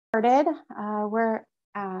Started. We're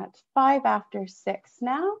at 5 after 6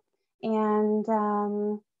 now, and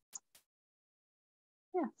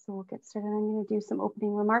yeah, so we'll get started. I'm going to do some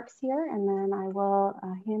opening remarks here, and then I will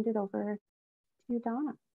hand it over to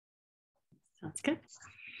Donna. Sounds good.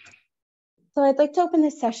 So I'd like to open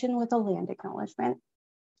this session with a land acknowledgement.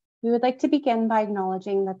 We would like to begin by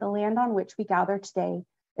acknowledging that the land on which we gather today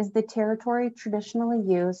is the territory traditionally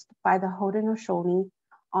used by the Haudenosaunee,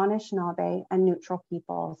 Anishinaabe, and Neutral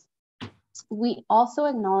peoples. We also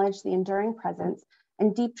acknowledge the enduring presence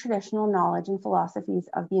and deep traditional knowledge and philosophies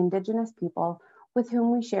of the Indigenous people with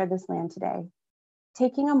whom we share this land today.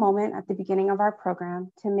 Taking a moment at the beginning of our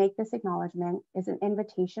program to make this acknowledgement is an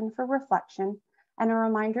invitation for reflection and a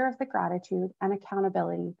reminder of the gratitude and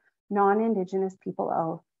accountability non-Indigenous people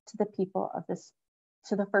owe to the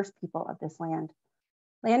first people of this land.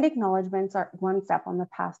 Land acknowledgements are one step on the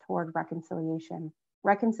path toward reconciliation.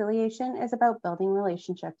 Reconciliation is about building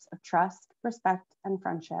relationships of trust, respect, and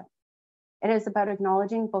friendship. It is about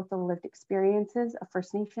acknowledging both the lived experiences of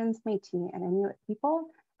First Nations, Métis, and Inuit people,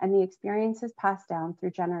 and the experiences passed down through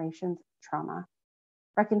generations of trauma.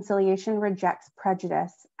 Reconciliation rejects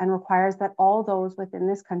prejudice and requires that all those within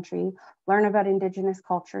this country learn about Indigenous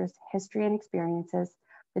cultures, history, and experiences,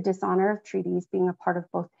 the dishonor of treaties being a part of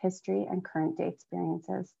both history and current day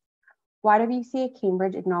experiences. YWCA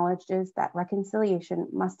Cambridge acknowledges that reconciliation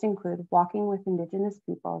must include walking with Indigenous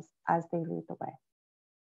peoples as they lead the way.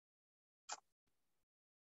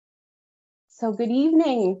 So good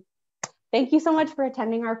evening. Thank you so much for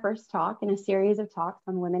attending our first talk in a series of talks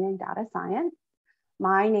on women in data science.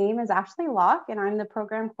 My name is Ashley Locke, and I'm the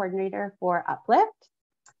program coordinator for Uplift.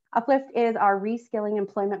 Uplift is our reskilling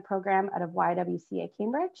employment program out of YWCA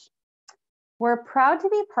Cambridge. We're proud to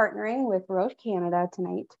be partnering with Roche Canada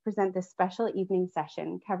tonight to present this special evening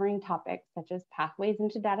session covering topics such as pathways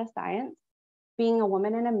into data science, being a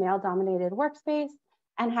woman in a male-dominated workspace,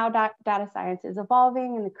 and how data science is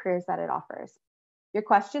evolving and the careers that it offers. Your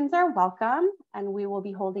questions are welcome, and we will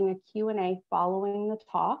be holding a Q&A following the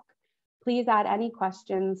talk. Please add any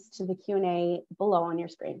questions to the Q&A below on your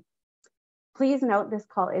screen. Please note this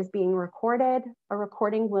call is being recorded. A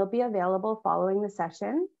recording will be available following the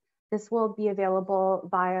session. This will be available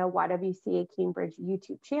via YWCA Cambridge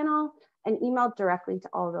YouTube channel and emailed directly to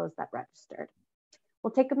all those that registered.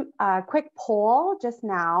 We'll take a quick poll just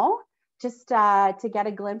now, just to get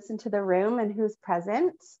a glimpse into the room and who's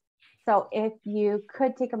present. So if you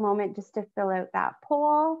could take a moment just to fill out that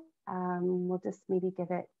poll, we'll just maybe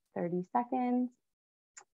give it 30 seconds.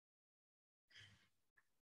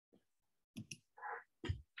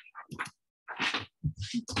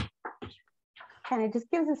 And it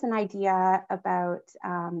just gives us an idea about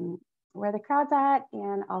where the crowd's at,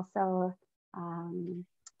 and also,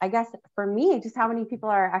 I guess for me, just how many people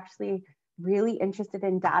are actually really interested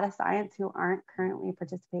in data science who aren't currently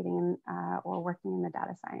participating in or working in the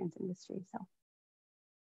data science industry. So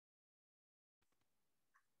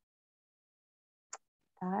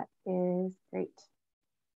that is great.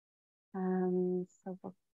 So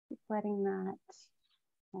we'll keep letting that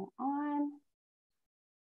go on.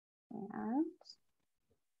 And I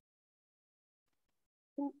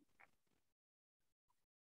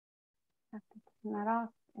have to turn that off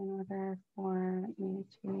in order for me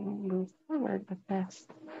to move forward with this.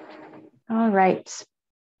 All right.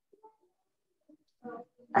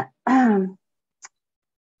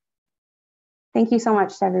 Thank you so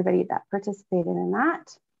much to everybody that participated in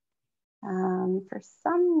that. For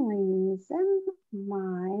some reason,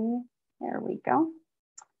 there we go.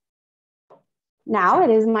 Now it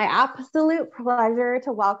is my absolute pleasure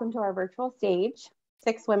to welcome to our virtual stage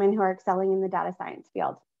 6 women who are excelling in the data science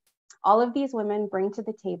field. All of these women bring to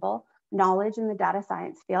the table knowledge in the data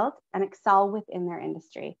science field and excel within their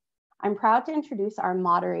industry. I'm proud to introduce our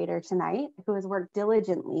moderator tonight, who has worked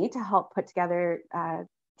diligently to help put together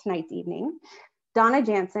tonight's evening. Donna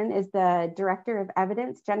Jansen is the Director of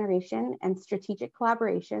Evidence Generation and Strategic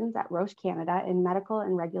Collaborations at Roche Canada in Medical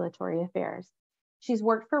and Regulatory Affairs. She's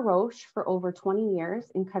worked for Roche for over 20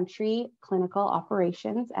 years in country, clinical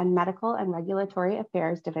operations, and medical and regulatory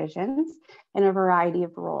affairs divisions in a variety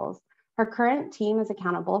of roles. Her current team is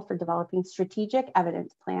accountable for developing strategic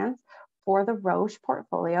evidence plans for the Roche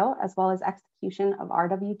portfolio, as well as execution of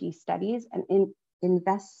RWD studies and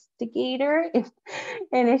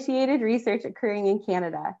investigator-initiated research occurring in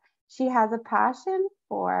Canada. She has a passion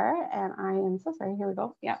for, and I am so sorry, here we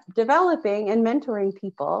go. Yeah, developing and mentoring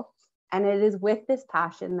people. And it is with this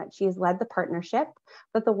passion that she has led the partnership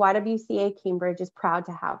that the YWCA Cambridge is proud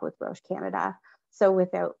to have with Roche Canada. So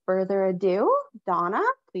without further ado, Donna,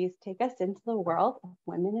 please take us into the world of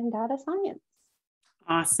women in data science.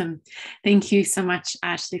 Awesome. Thank you so much,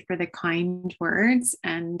 Ashley, for the kind words.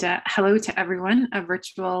 And hello to everyone, a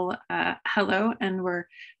virtual hello. And we're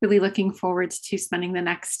really looking forward to spending the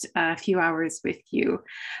next few hours with you.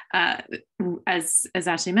 As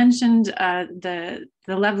Ashley mentioned, the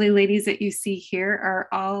lovely ladies that you see here are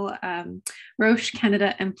all Roche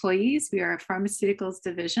Canada employees. We are a pharmaceuticals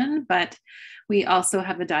division, but we also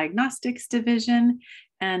have a diagnostics division.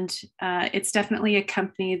 And it's definitely a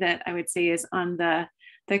company that I would say is on the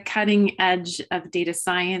cutting edge of data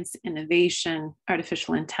science, innovation,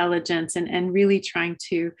 artificial intelligence, and really trying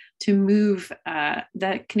to move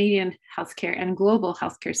the Canadian healthcare and global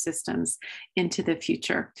healthcare systems into the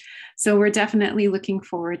future. So we're definitely looking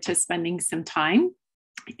forward to spending some time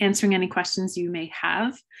answering any questions you may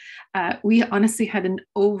have. We honestly had an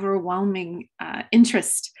overwhelming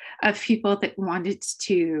interest of people that wanted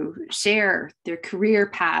to share their career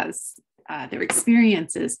paths, their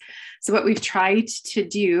experiences. So what we've tried to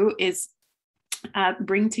do is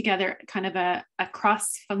bring together kind of a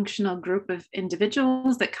cross-functional group of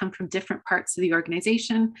individuals that come from different parts of the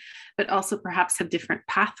organization, but also perhaps have different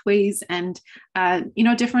pathways and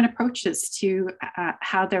different approaches to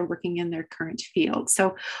how they're working in their current field.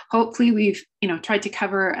 So hopefully we've tried to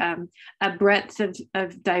cover a breadth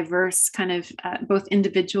of diverse kind of both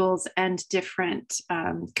individuals and different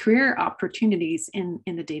career opportunities in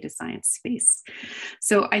the data science space.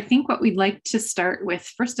 So I think what we'd like to start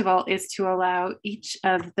with, first of all, is to allow each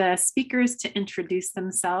of the speakers to introduce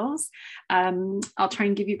themselves. I'll try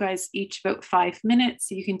and give you guys each about 5 minutes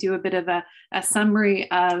so you can do a bit of a summary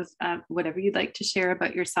of whatever you'd like to share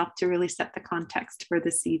about yourself to really set the context for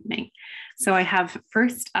this evening. So I have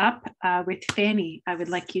first up with Fanny. I would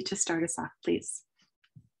like you to start us off, please.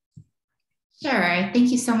 Sure.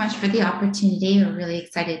 Thank you so much for the opportunity. We're really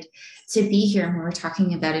excited to be here, and we were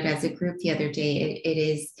talking about it as a group the other day. It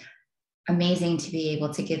is amazing to be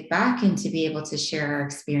able to give back and to be able to share our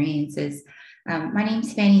experiences. My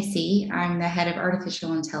name's Fanny C. I'm the head of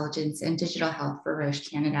artificial intelligence and digital health for Roche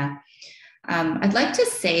Canada. I'd like to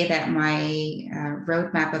say that my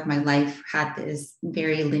roadmap of my life had this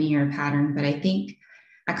very linear pattern, but I think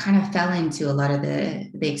I kind of fell into a lot of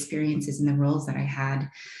the experiences and the roles that I had.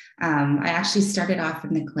 I actually started off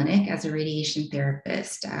in the clinic as a radiation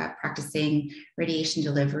therapist, practicing radiation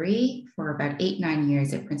delivery for about 8-9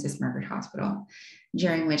 years at Princess Margaret Hospital,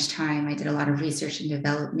 during which time I did a lot of research and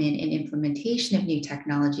development and implementation of new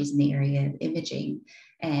technologies in the area of imaging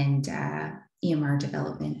and EMR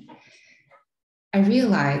development. I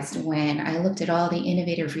realized when I looked at all the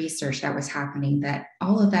innovative research that was happening that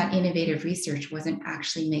all of that innovative research wasn't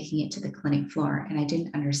actually making it to the clinic floor, and I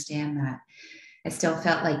didn't understand that. I still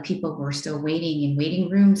felt like people were still waiting in waiting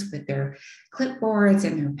rooms with their clipboards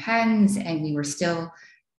and their pens, and we were still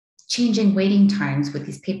changing waiting times with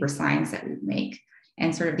these paper signs that we would make.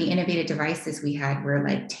 And sort of the innovative devices we had were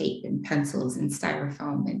like tape and pencils and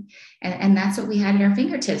styrofoam, and that's what we had at our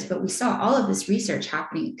fingertips. But we saw all of this research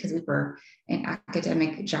happening because we were an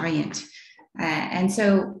academic giant. And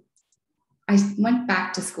so I went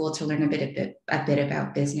back to school to learn a bit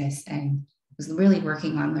about business, and was really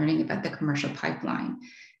working on learning about the commercial pipeline.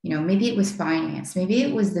 Maybe it was finance, maybe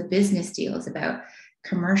it was the business deals about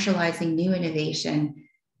commercializing new innovation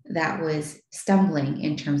that was stumbling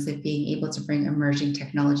in terms of being able to bring emerging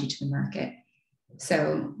technology to the market.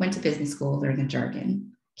 So went to business school, learned the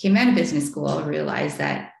jargon. Came out of business school, realized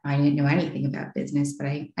that I didn't know anything about business, but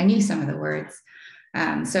I knew some of the words.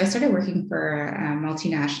 So I started working for a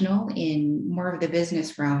multinational in more of the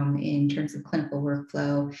business realm in terms of clinical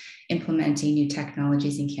workflow, implementing new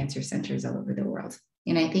technologies in cancer centers all over the world.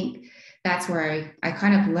 And I think that's where I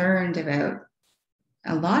kind of learned about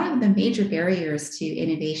a lot of the major barriers to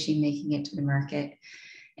innovation making it to the market.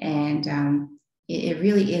 And it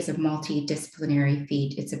really is a multidisciplinary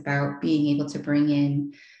feat. It's about being able to bring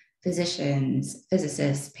in physicians,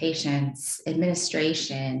 physicists, patients,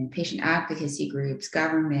 administration, patient advocacy groups,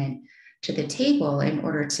 government to the table in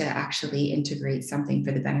order to actually integrate something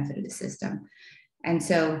for the benefit of the system. And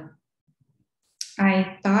so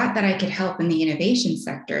I thought that I could help in the innovation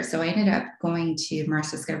sector. So I ended up going to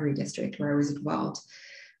Mars Discovery District, where I was involved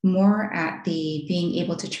more at the being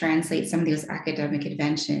able to translate some of those academic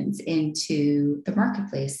inventions into the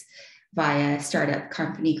marketplace via startup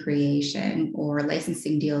company creation or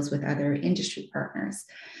licensing deals with other industry partners.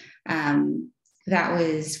 That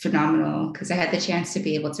was phenomenal because I had the chance to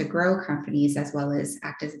be able to grow companies as well as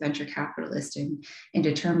act as a venture capitalist in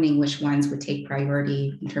determining which ones would take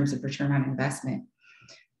priority in terms of return on investment.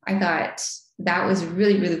 I thought that was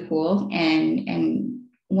really, really cool. And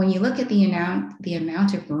when you look at the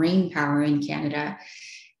amount of brain power in Canada,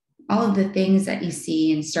 all of the things that you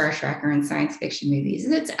see in Star Trek or in science fiction movies.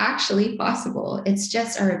 It's actually possible. It's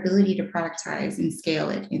just our ability to productize and scale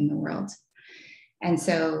it in the world. And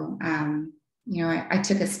so, you know, I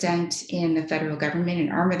took a stint in the federal government,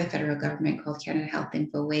 an arm of the federal government called Canada Health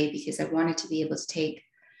Info Way, because I wanted to be able to take,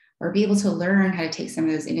 or be able to learn how to take some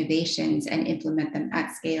of those innovations and implement them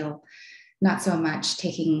at scale, not so much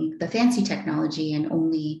taking the fancy technology and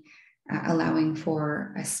only allowing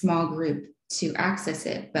for a small group to access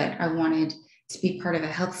it, but I wanted to be part of a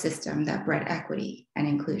health system that bred equity and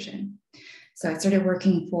inclusion. So I started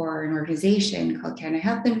working for an organization called Canada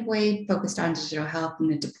Health Info Way, focused on digital health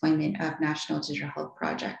and the deployment of national digital health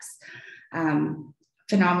projects.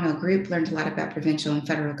 Phenomenal group, learned a lot about provincial and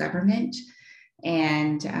federal government,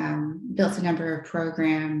 and built a number of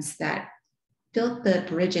programs that built the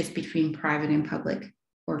bridges between private and public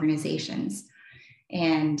organizations.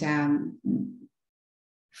 And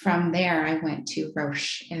from there, I went to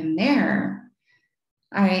Roche, and there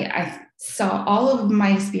I saw all of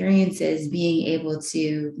my experiences being able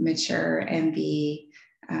to mature and be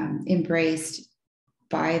embraced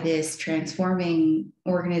by this transforming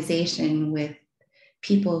organization with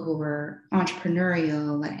people who were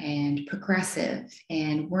entrepreneurial and progressive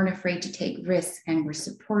and weren't afraid to take risks and were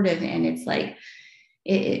supportive. And it's like,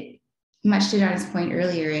 much to Donna's point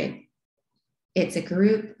earlier, it's a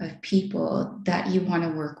group of people that you want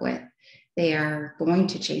to work with. They are going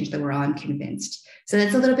to change the world, I'm convinced. So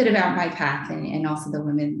that's a little bit about my path and also the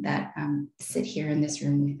women that sit here in this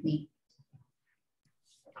room with me.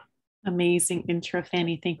 Amazing intro,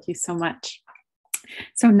 Fanny. Thank you so much.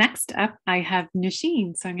 So next up, I have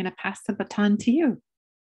Nasheen. So I'm going to pass the baton to you.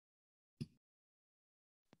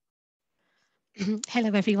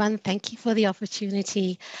 Hello, everyone. Thank you for the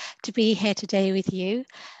opportunity to be here today with you.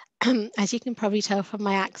 As you can probably tell from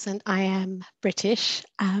my accent, I am British.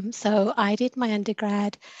 So I did my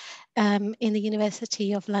undergrad in the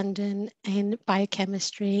University of London in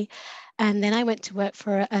biochemistry. And then I went to work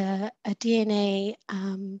for a DNA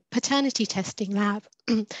paternity testing lab.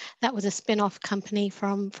 That was a spin-off company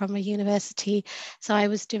from a university. So I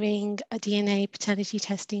was doing a DNA paternity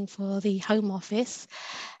testing for the Home Office.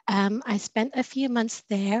 I spent a few months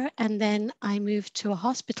there, and then I moved to a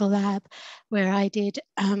hospital lab where I did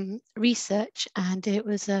research, and it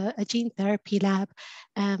was a gene therapy lab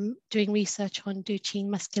doing research on Duchenne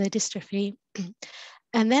muscular dystrophy.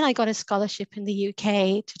 And then I got a scholarship in the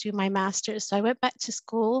UK to do my master's. So I went back to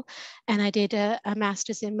school and I did a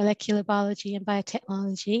master's in molecular biology and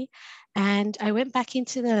biotechnology. And I went back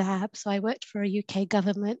into the lab. So I worked for a UK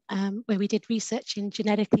government where we did research in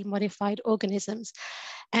genetically modified organisms.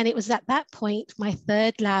 And it was at that point, my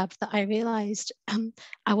third lab, that I realized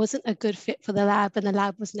I wasn't a good fit for the lab, and the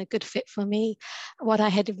lab wasn't a good fit for me. What I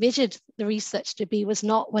had envisioned the research to be was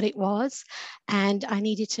not what it was, and I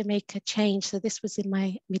needed to make a change. So this was in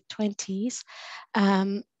my mid-20s.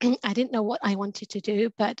 I didn't know what I wanted to do,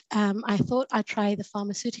 but I thought I'd try the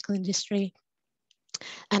pharmaceutical industry.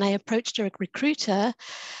 And I approached a recruiter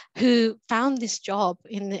who found this job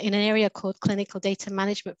in an area called clinical data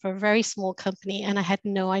management for a very small company. And I had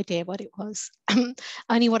no idea what it was,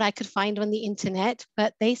 only what I could find on the internet,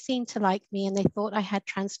 but they seemed to like me and they thought I had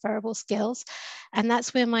transferable skills. And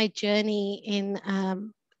that's where my journey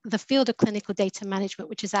in the field of clinical data management,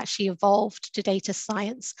 which has actually evolved to data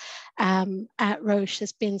science at Roche,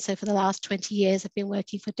 has been. So for the last 20 years, I've been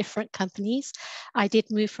working for different companies. I did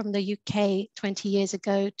move from the UK 20 years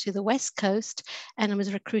ago to the West Coast, and I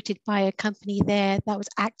was recruited by a company there that was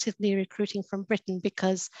actively recruiting from Britain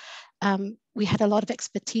because we had a lot of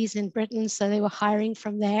expertise in Britain, so they were hiring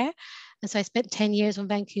from there. And so I spent 10 years on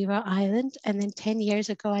Vancouver Island, and then 10 years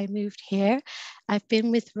ago, I moved here. I've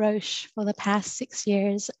been with Roche for the past 6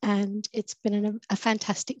 years, and it's been a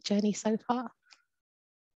fantastic journey so far.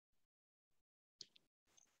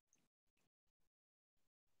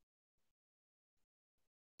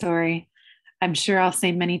 Sorry, I'm sure I'll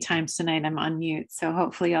say many times tonight I'm on mute, so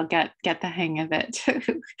hopefully I'll get the hang of it.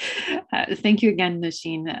 Thank you again,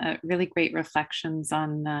 Nasheen. Really great reflections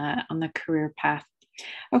on the career path.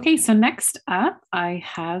 Okay, so next up, I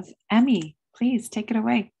have Emmy. Please take it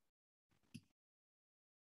away.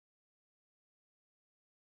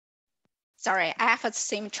 Sorry, I have the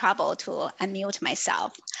same trouble to unmute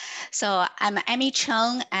myself. So I'm Emmy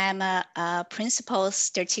Cheng. I'm a principal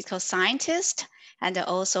statistical scientist and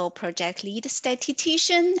also project lead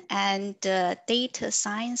statistician and data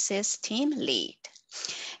sciences team lead.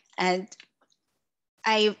 And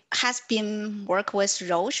I has been work with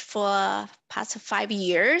Roche for past 5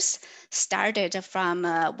 years, started from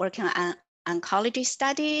working on oncology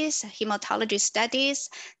studies, hematology studies.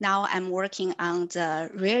 Now I'm working on the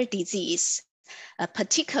rare disease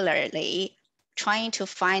particularly trying to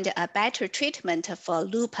find a better treatment for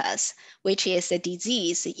lupus, which is a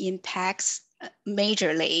disease impacts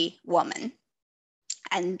majorly women.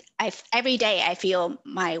 And every day I feel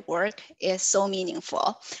my work is so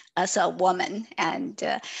meaningful as a woman.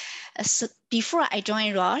 And so before I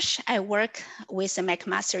joined Roche, I worked with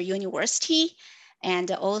McMaster University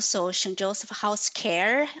and also St. Joseph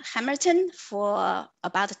Healthcare Hamilton for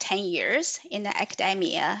about 10 years in the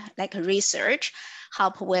academia, like research,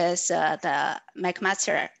 help with the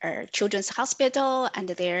McMaster Children's Hospital and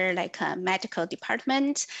their medical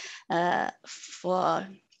department for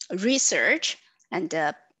research and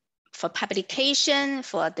for publication,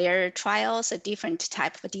 for their trials, a different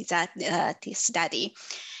type of study.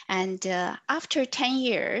 And after 10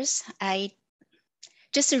 years, I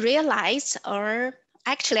just realized, or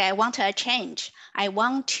actually I want a change. I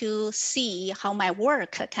want to see how my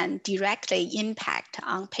work can directly impact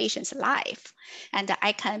on patients' life. And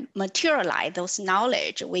I can materialize those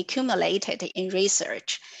knowledge we accumulated in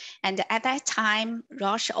research. And at that time,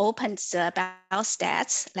 Roche opened the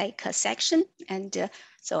biostats section. And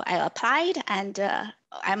so I applied, and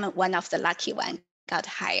I'm one of the lucky ones, got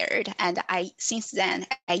hired. And since then,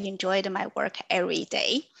 I enjoyed my work every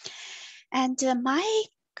day. And my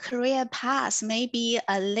career path may be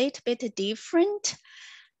a little bit different.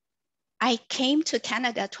 I came to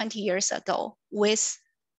Canada 20 years ago with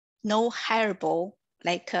no hireable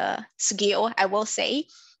skill, I will say,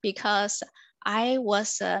 because I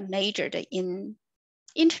was majored in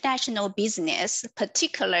international business,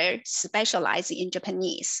 particularly specialized in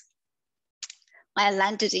Japanese. I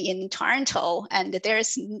landed in Toronto, and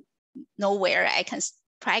there's nowhere I can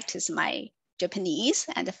practice my Japanese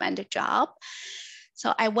and find a job.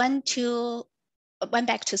 So I went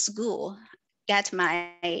back to school, tried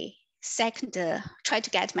to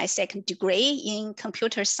get my second degree in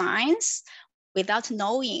computer science without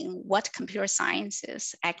knowing what computer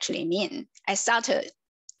sciences actually mean. I started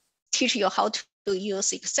teach you how to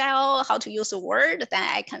use Excel, how to use Word, then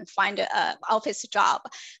I can find an office job.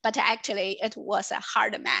 But actually it was a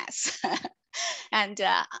hard math. And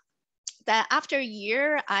then after a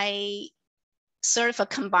year, I sort of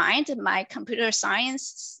combined my computer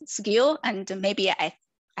science skill, and maybe I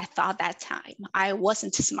thought that time I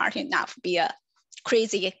wasn't smart enough to be a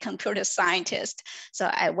crazy computer scientist. So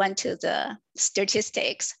I went to the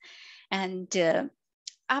statistics. And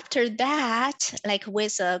after that,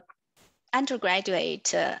 with a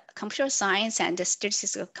undergraduate computer science and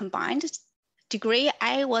statistics combined degree,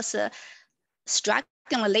 I was struggling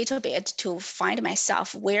a little bit to find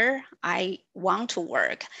myself where I want to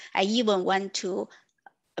work. I even went to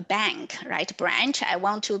a bank, branch. I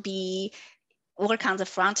want to work on the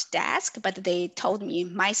front desk, but they told me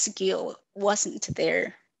my skill wasn't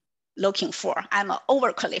there looking for. I'm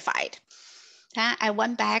overqualified. Then I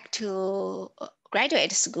went back to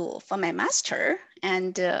graduate school for my master,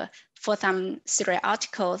 and for some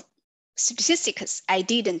theoretical statistics, I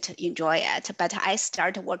didn't enjoy it, but I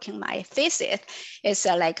started working my thesis. It's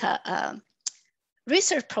like a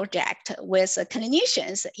research project with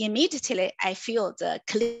clinicians. Immediately, I feel the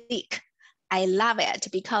click. I love it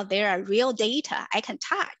because there are real data I can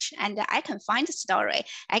touch, and I can find the story.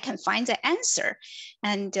 I can find the answer.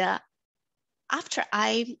 And after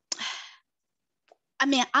on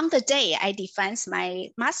the day I defend my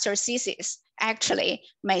master thesis, actually,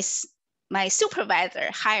 my supervisor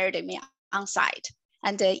hired me on site.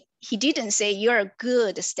 And he didn't say, you're a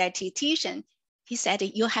good statistician. He said,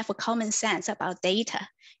 you have a common sense about data.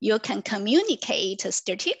 You can communicate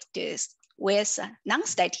statistics with a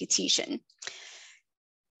non-statistician.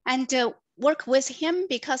 And work with him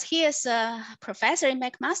because he is a professor in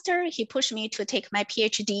McMaster. He pushed me to take my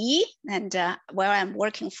PhD. And while I'm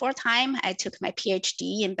working full-time, I took my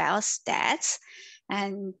PhD in biostats.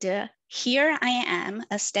 And here I am,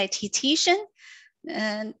 a statistician.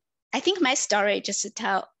 And I think my story just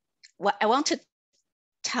what I want to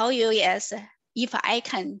tell you is, if I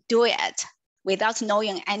can do it without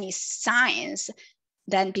knowing any science,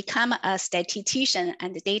 then become a statistician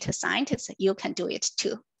and data scientist, you can do it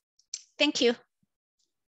too. Thank you. Oh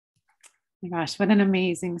my gosh, what an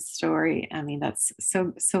amazing story. I mean, that's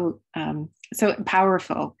so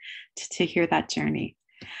powerful to hear that journey.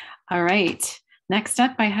 All right, next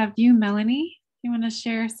up, I have you, Melanie. You want to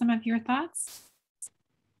share some of your thoughts?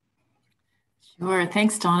 Sure.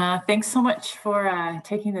 Thanks, Donna. Thanks so much for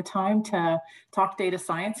taking the time to talk data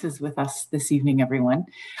sciences with us this evening, everyone.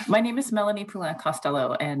 My name is Melanie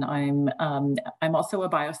Poulin-Costello, and I'm also a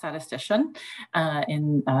biostatistician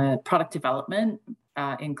in product development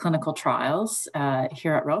in clinical trials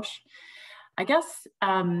here at Roche. I guess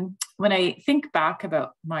when I think back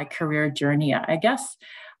about my career journey, I guess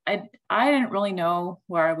I didn't really know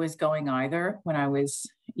where I was going either when I was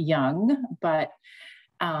young, but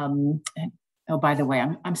oh, by the way,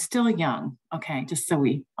 I'm still young. Okay, just so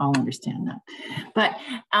we all understand that. But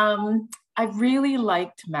I really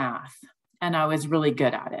liked math, and I was really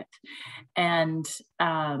good at it. And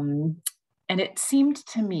it seemed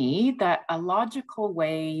to me that a logical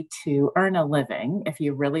way to earn a living, if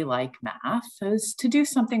you really like math, is to do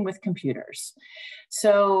something with computers.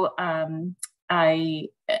 So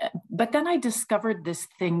but then I discovered this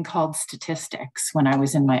thing called statistics when I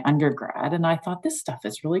was in my undergrad, and I thought, this stuff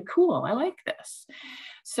is really cool. I like this.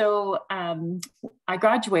 So I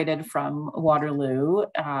graduated from Waterloo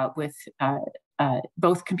with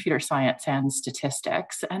both computer science and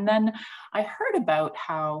statistics. And then I heard about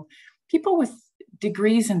how people with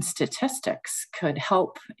degrees in statistics could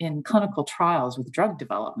help in clinical trials with drug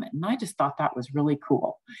development. And I just thought that was really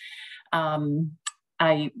cool.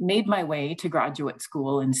 I made my way to graduate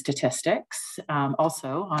school in statistics,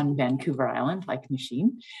 also on Vancouver Island, like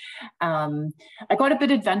Machine. I got a bit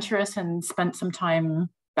adventurous and spent some time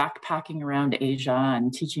backpacking around Asia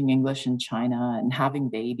and teaching English in China and having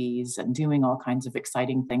babies and doing all kinds of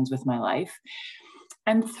exciting things with my life.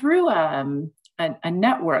 And through a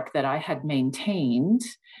network that I had maintained,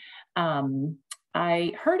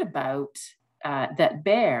 I heard about that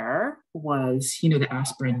Bayer was, the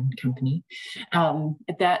aspirin company,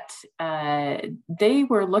 that they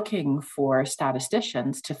were looking for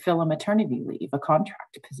statisticians to fill a maternity leave, a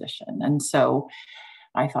contract position. And so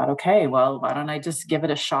I thought, okay, well, why don't I just give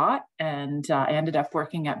it a shot? And I ended up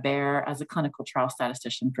working at Bayer as a clinical trial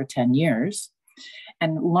statistician for 10 years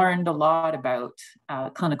and learned a lot about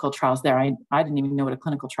clinical trials there. I didn't even know what a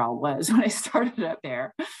clinical trial was when I started at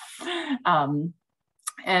Bayer.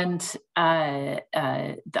 And I've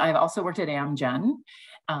also worked at Amgen.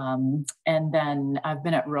 And then I've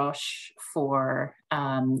been at Roche for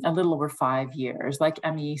a little over 5 years. Like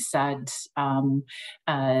Emmy said,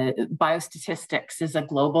 biostatistics is a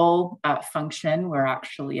global function. We're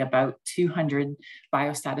actually about 200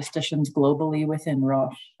 biostatisticians globally within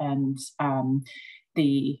Roche. And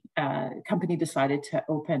the company decided to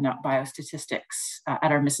open up biostatistics at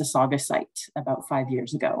our Mississauga site about 5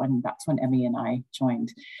 years ago. And that's when Emmy and I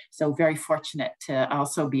joined. So very fortunate to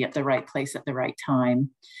also be at the right place at the right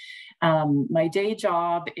time. My day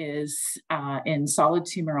job is in solid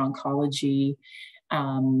tumor oncology.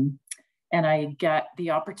 And I get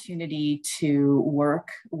the opportunity to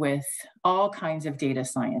work with all kinds of data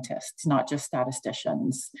scientists, not just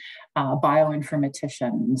statisticians,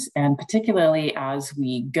 bioinformaticians, and particularly as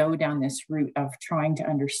we go down this route of trying to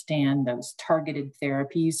understand those targeted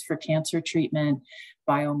therapies for cancer treatment,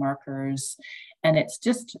 biomarkers. And it's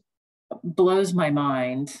just blows my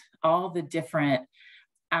mind, all the different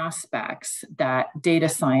aspects that data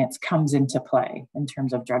science comes into play in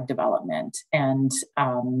terms of drug development, and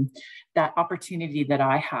that opportunity that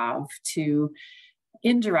I have to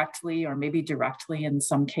indirectly or maybe directly in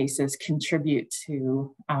some cases contribute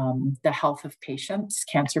to the health of patients,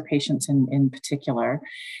 cancer patients in particular.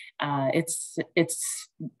 It's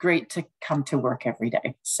great to come to work every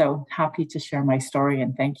day. So happy to share my story,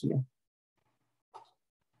 and thank you.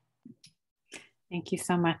 Thank you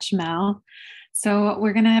so much, Mel. So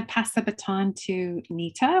we're going to pass the baton to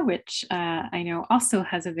Nita, which I know also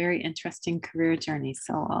has a very interesting career journey.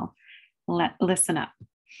 So I'll listen up.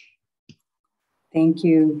 Thank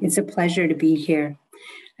you. It's a pleasure to be here.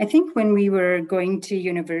 I think when we were going to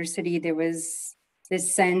university, there was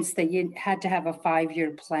this sense that you had to have a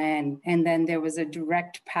 5-year plan, and then there was a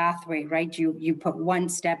direct pathway, right? You put one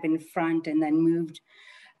step in front and then moved,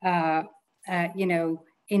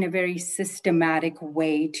 in a very systematic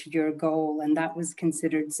way to your goal, and that was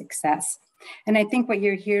considered success. And I think what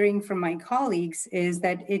you're hearing from my colleagues is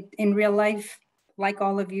that in real life, like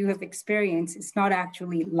all of you have experienced, it's not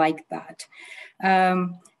actually like that.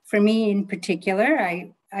 For me in particular,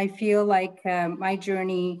 I feel like my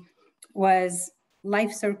journey was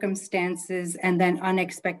life circumstances and then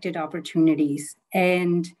unexpected opportunities.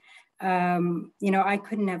 And, I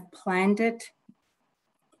couldn't have planned it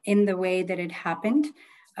in the way that it happened.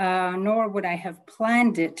 Nor would I have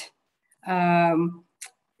planned it to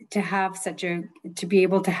be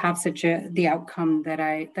able to have the outcome that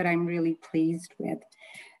I'm really pleased with.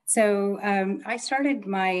 So I started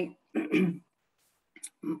my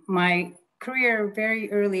my career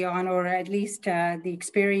very early on, or at least the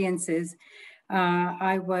experiences.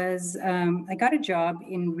 I got a job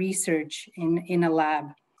in research in a lab,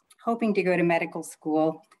 hoping to go to medical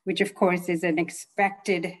school, which of course is an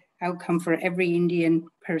expected outcome for every Indian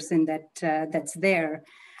person that's there.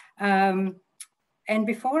 And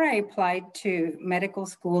before I applied to medical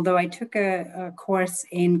school, though, I took a course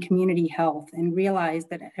in community health and realized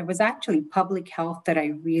that it was actually public health that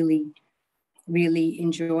I really, really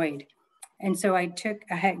enjoyed. And so I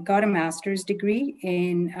got a master's degree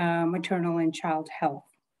in maternal and child health.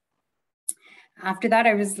 After that,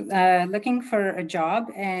 I was looking for a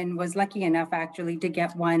job and was lucky enough actually to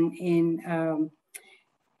get one in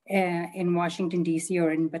Washington, D.C. or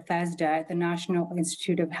in Bethesda at the National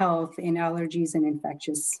Institute of Health in Allergies and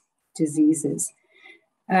Infectious Diseases.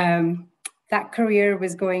 That career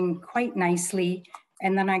was going quite nicely.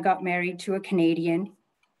 And then I got married to a Canadian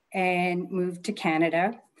and moved to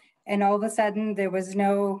Canada. And all of a sudden there was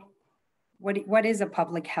no, what is a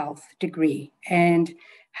public health degree? And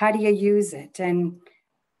how do you use it? And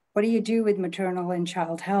what do you do with maternal and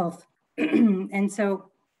child health? And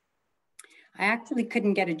so I actually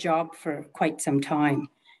couldn't get a job for quite some time.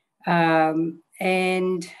 Finally,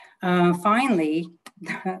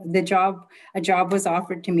 a job was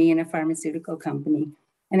offered to me in a pharmaceutical company.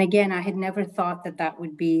 And again, I had never thought that that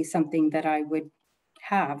would be something that I would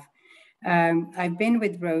have. I've been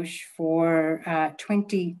with Roche for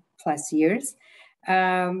 20 plus years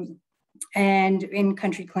and in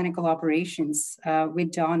country clinical operations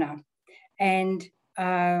with Donna. And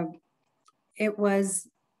it was,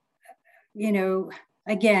 you know,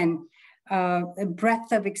 again, a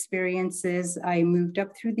breadth of experiences. I moved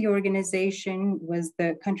up through the organization, was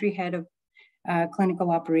the country head of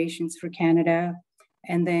clinical operations for Canada,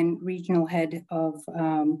 and then regional head of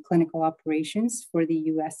clinical operations for the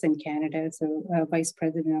US and Canada, so vice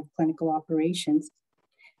president of clinical operations.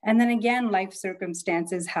 And then again, life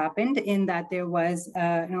circumstances happened in that there was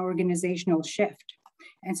an organizational shift.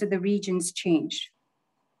 And so the regions changed.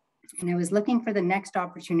 And I was looking for the next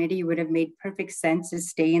opportunity. It would have made perfect sense to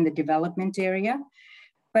stay in the development area.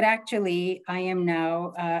 But actually, I am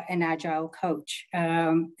now an agile coach.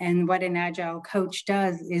 And what an agile coach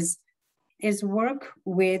does is work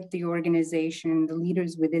with the organization, the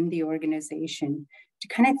leaders within the organization, to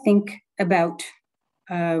kind of think about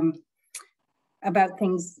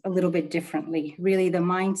things a little bit differently. Really, the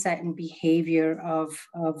mindset and behavior of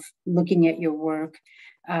looking at your work,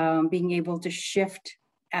 being able to shift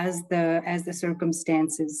as the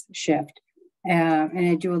circumstances shift. And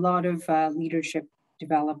I do a lot of leadership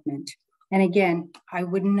development. And again, I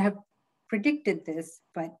wouldn't have predicted this,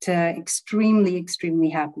 but extremely, extremely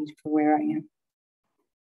happy for where I am.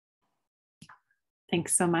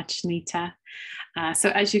 Thanks so much, Nita. So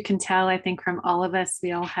as you can tell, I think from all of us,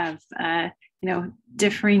 we all have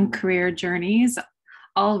differing career journeys,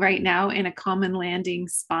 all right now in a common landing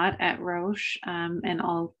spot at Roche, and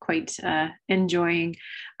all quite enjoying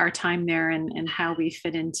our time there and how we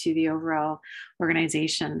fit into the overall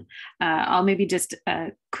organization. I'll maybe just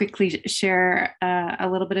quickly share a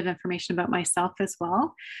little bit of information about myself as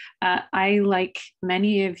well. I, like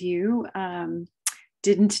many of you,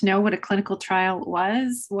 didn't know what a clinical trial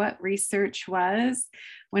was, what research was.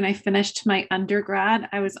 When I finished my undergrad,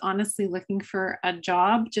 I was honestly looking for a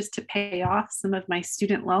job just to pay off some of my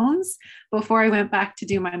student loans before I went back to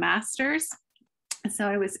do my master's. So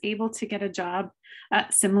I was able to get a job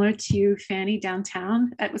similar to you, Fanny,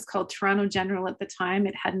 downtown. It was called Toronto General at the time.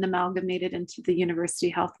 It hadn't amalgamated into the University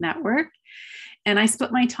Health Network. And I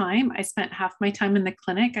split my time. I spent half my time in the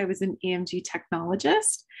clinic. I was an EMG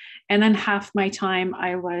technologist. And then half my time,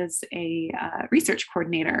 I was a research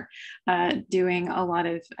coordinator, doing a lot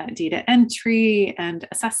of data entry and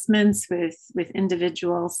assessments with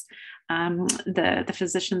individuals. The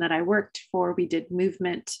physician that I worked for, we did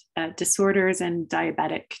movement disorders and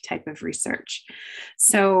diabetic type of research.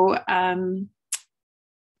 So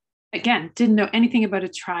again, didn't know anything about a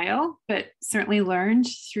trial, but certainly learned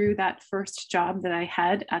through that first job that I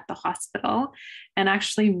had at the hospital, and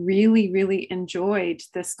actually really, really enjoyed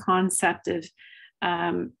this concept of,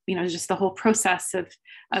 just the whole process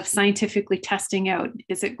of scientifically testing out,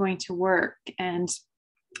 is it going to work? And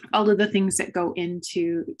all of the things that go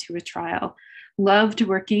into a trial. Loved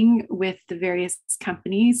working with the various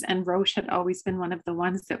companies, and Roche had always been one of the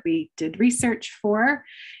ones that we did research for.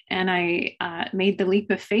 And I made the leap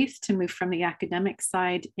of faith to move from the academic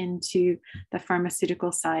side into the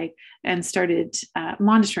pharmaceutical side and started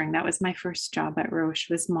monitoring. That was my first job at Roche,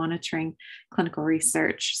 was monitoring clinical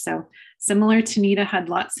research. So similar to Nita, had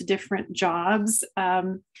lots of different jobs.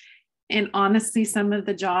 And honestly, some of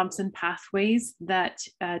the jobs and pathways that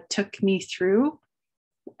took me through,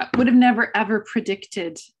 would have never ever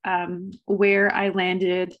predicted where I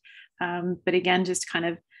landed. But again, just kind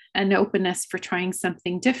of an openness for trying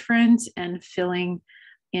something different and filling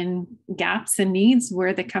in gaps and needs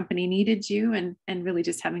where the company needed you, and really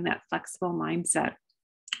just having that flexible mindset.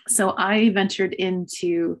 So I ventured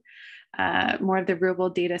into more of the real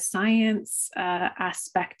world data science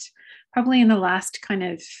aspect probably in the last kind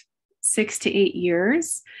of 6 to 8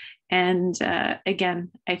 years. And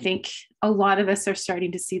again, I think a lot of us are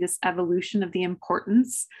starting to see this evolution of the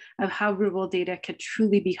importance of how real data could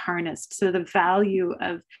truly be harnessed. So the value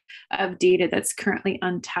of data that's currently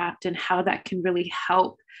untapped and how that can really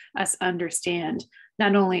help us understand,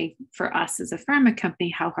 not only for us as a pharma company,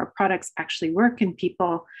 how our products actually work in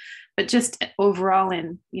people, but just overall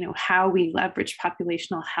in, how we leverage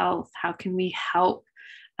populational health. How can we help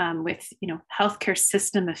with, healthcare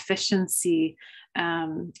system efficiency,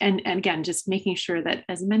 and again, just making sure that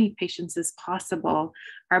as many patients as possible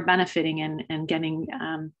are benefiting and getting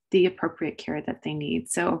the appropriate care that they need.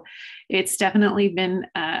 So it's definitely been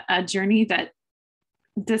a journey that,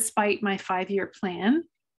 despite my 5-year plan,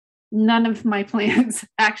 none of my plans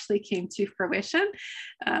actually came to fruition,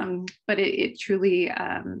 but it truly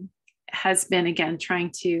has been, again,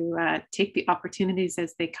 trying to take the opportunities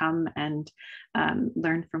as they come and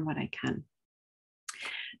learn from what I can.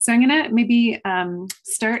 So I'm going to maybe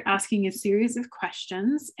start asking a series of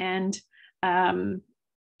questions, and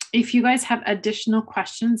if you guys have additional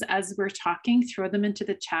questions as we're talking, throw them into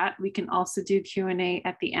the chat. We can also do Q&A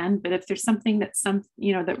at the end, but if there's something that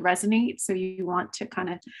that resonates, so you want to kind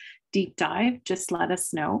of deep dive, just let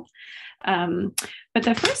us know. But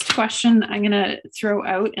the first question I'm going to throw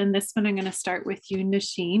out, and this one I'm going to start with you,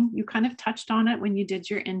 Nasheen. You kind of touched on it when you did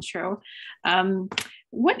your intro.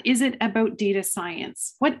 What is it about data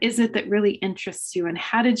science? What is it that really interests you, and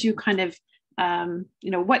how did you kind of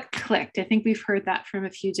what clicked? I think we've heard that from a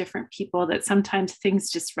few different people, that sometimes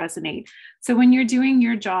things just resonate. So when you're doing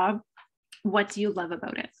your job, what do you love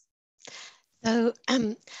about it? So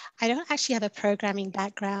I don't actually have a programming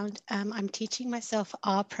background. I'm teaching myself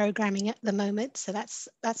R programming at the moment. So that's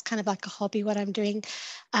kind of like a hobby, what I'm doing.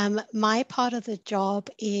 My part of the job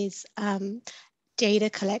is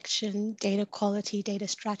data collection, data quality, data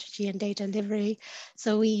strategy, and data delivery.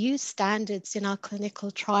 So we use standards in our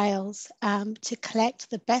clinical trials to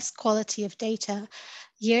collect the best quality of data.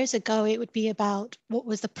 Years ago, it would be about what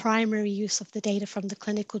was the primary use of the data from the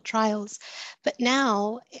clinical trials. But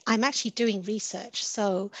now I'm actually doing research.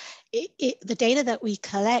 So the data that we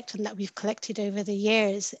collect and that we've collected over the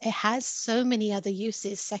years, it has so many other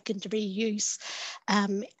uses, secondary use.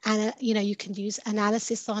 And, you can use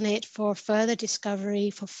analysis on it for further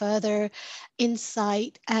discovery, for further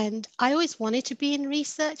insight. And I always wanted to be in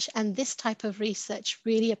research, and this type of research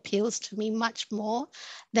really appeals to me much more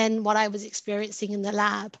than what I was experiencing in the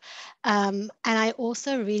lab. And I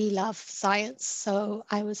also really love science. So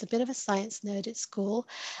I was a bit of a science nerd at school.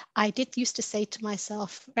 I did used to say to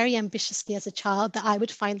myself very ambitiously as a child that I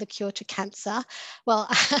would find the cure to cancer. Well,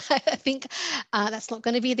 I think that's not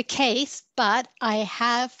going to be the case, but I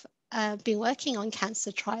have been working on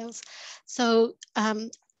cancer trials. So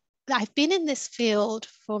I've been in this field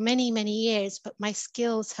for many, many years, but my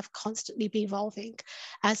skills have constantly been evolving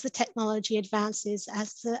as the technology advances,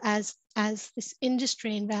 as this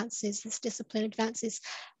industry advances, this discipline advances.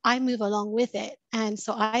 I move along with it. And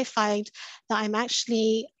so I find that I'm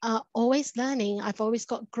actually always learning. I've always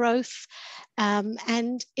got growth.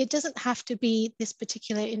 And it doesn't have to be this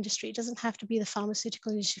particular industry. It doesn't have to be the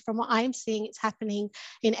pharmaceutical industry. From what I'm seeing, it's happening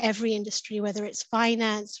in every industry, whether it's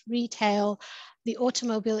finance, retail, the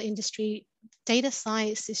automobile industry. Data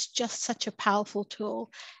science is just such a powerful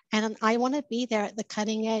tool. And I want to be there at the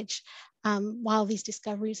cutting edge while these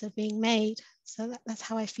discoveries are being made. So that's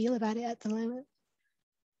how I feel about it at the moment.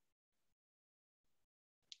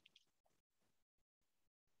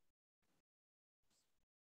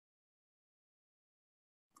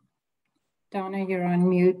 Donna, you're on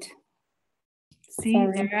mute. See,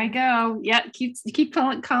 sorry. There I go. Yeah, keep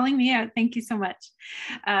calling me out. Thank you so much.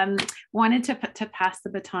 Wanted to pass the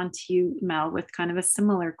baton to you, Mel, with kind of a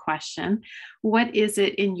similar question. What is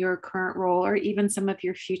it in your current role, or even some of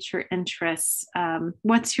your future interests?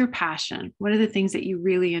 What's your passion? What are the things that you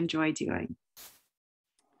really enjoy doing?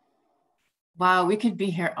 Wow, we could be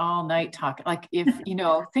here all night talking. Like, if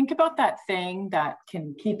think about that thing that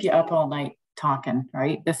can keep you up all night talking,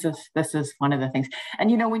 right? This is one of the things.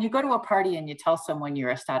 And when you go to a party and you tell someone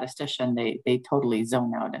you're a statistician, they totally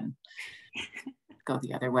zone out and go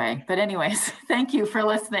the other way. But anyways, thank you for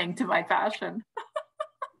listening to my passion.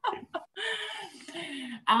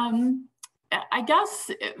 I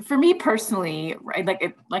guess for me personally,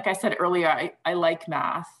 right, like I said earlier, I like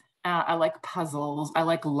math. I like puzzles. I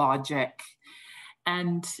like logic.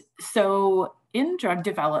 And so in drug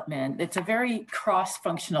development, it's a very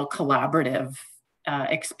cross-functional, collaborative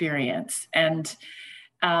experience. And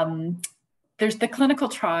there's the clinical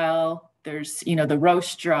trial, there's, you know, the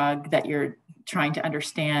Roche drug that you're trying to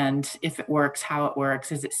understand if it works, how it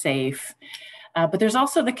works, is it safe? But there's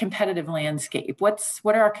also the competitive landscape. What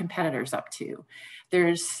are our competitors up to?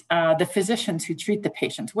 There's the physicians who treat the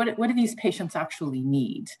patients. What do these patients actually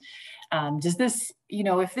need? Does this, you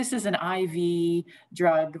know, if this is an IV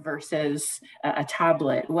drug versus a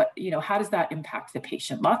tablet, what, you know, how does that impact the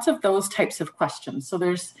patient? Lots of those types of questions. So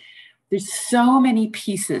there's so many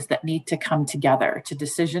pieces that need to come together to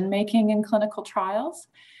decision making in clinical trials,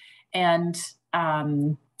 and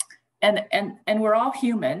we're all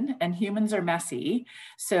human, and humans are messy.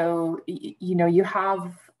 So you know, you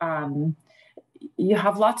have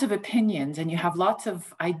lots of opinions and you have lots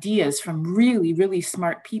of ideas from really, really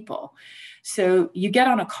smart people. So you get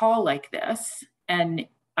on a call like this, and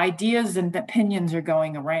ideas and opinions are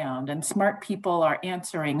going around, and smart people are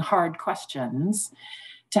answering hard questions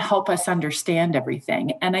to help us understand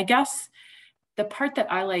everything. And I guess the part that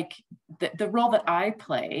I like, the role that I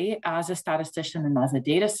play as a statistician and as a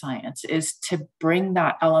data science, is to bring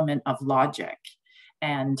that element of logic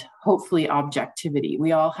and hopefully objectivity.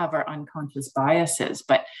 We all have our unconscious biases,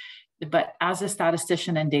 but as a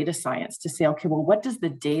statistician and data science, to say, okay, well, what does the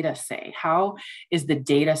data say? How is the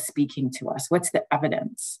data speaking to us? What's the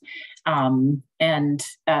evidence?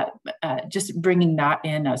 Just bringing that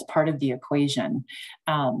in as part of the equation,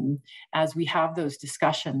 as we have those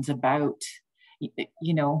discussions about,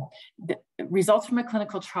 you know, the results from a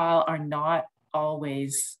clinical trial are not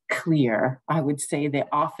always clear. I would say they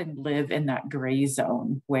often live in that gray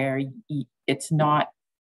zone where it's not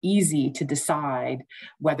easy to decide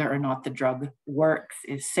whether or not the drug works,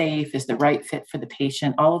 is safe, is the right fit for the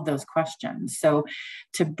patient, all of those questions. So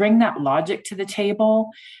to bring that logic to the table,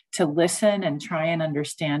 to listen and try and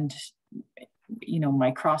understand, you know, my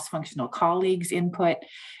cross-functional colleagues' input,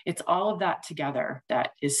 it's all of that together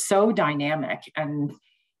that is so dynamic. And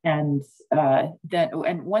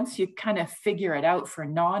once you kind of figure it out for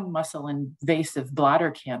non-muscle invasive bladder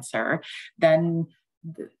cancer, then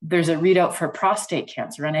there's a readout for prostate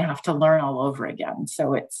cancer, and I have to learn all over again.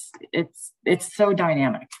 So it's so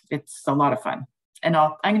dynamic. It's a lot of fun. And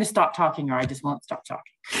I'm going to stop talking, or I just won't stop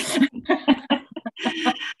talking.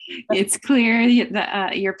 It's clear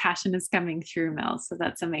that your passion is coming through, Mel. So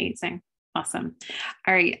that's amazing. Awesome.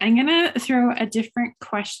 All right. I'm going to throw a different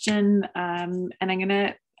question, and I'm going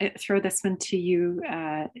to throw this one to you,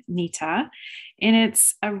 Nita. And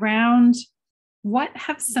it's around, what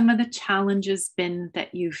have some of the challenges been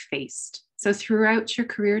that you've faced? So throughout your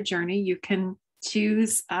career journey, you can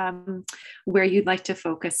choose where you'd like to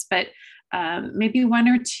focus, but maybe one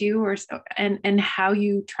or two, or so, and how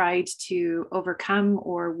you tried to overcome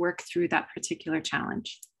or work through that particular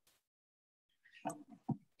challenge.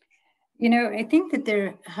 You know, I think that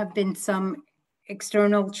there have been some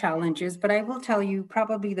external challenges, but I will tell you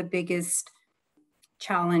probably the biggest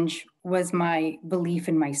challenge was my belief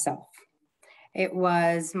in myself. It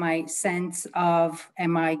was my sense of,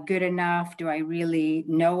 am I good enough? Do I really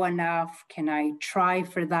know enough? Can I try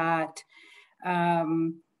for that?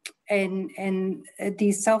 And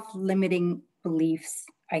these self-limiting beliefs,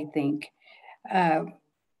 I think.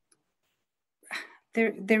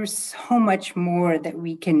 There's so much more that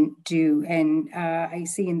we can do. And I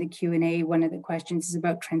see in the Q&A, one of the questions is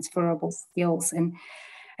about transferable skills. And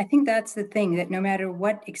I think that's the thing, that no matter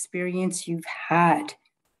what experience you've had,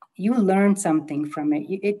 you learn something from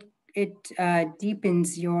it. It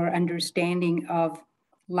deepens your understanding of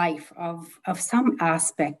life, of some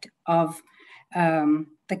aspect of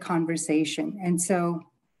the conversation. And so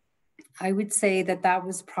I would say that that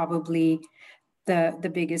was probably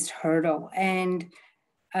the biggest hurdle. And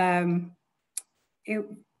even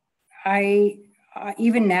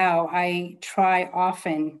now, I try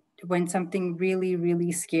often when something really,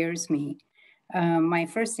 really scares me. My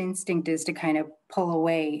first instinct is to kind of pull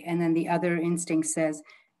away. And then the other instinct says,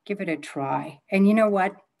 give it a try. And you know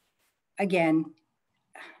what? Again,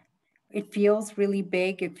 it feels really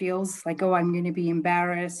big. It feels like, oh, I'm going to be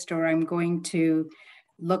embarrassed, or I'm going to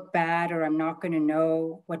look bad, or I'm not going to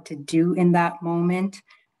know what to do in that moment.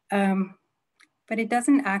 But it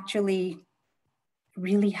doesn't actually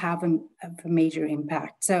really have a major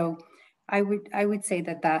impact. So I would say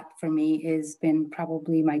that for me has been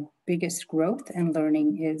probably my biggest growth and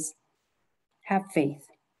learning, is have faith.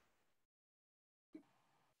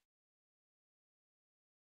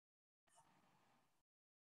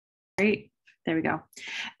 Great. There we go.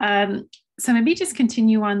 So maybe just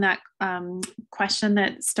continue on that question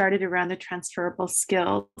that started around the transferable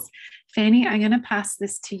skills. Fanny, I'm going to pass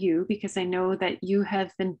this to you, because I know that you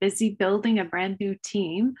have been busy building a brand new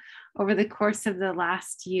team over the course of the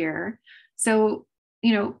last year. So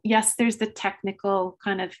yes, there's the technical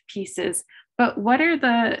kind of pieces, but what are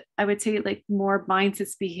the, I would say, like more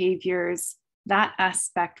mindsets, behaviors, that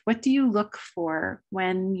aspect? What do you look for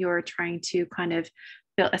when you're trying to kind of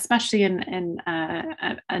build, especially in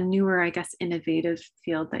a newer, I guess, innovative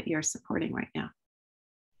field that you're supporting right now?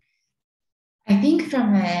 I think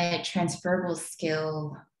from a transferable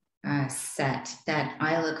skill set that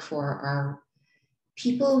I look for are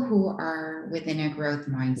people who are within a growth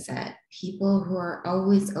mindset, people who are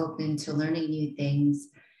always open to learning new things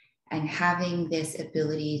and having this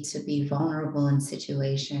ability to be vulnerable in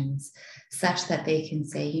situations such that they can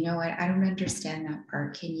say, you know what, I don't understand that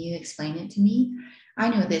part. Can you explain it to me? I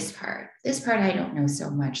know this part. This part I don't know so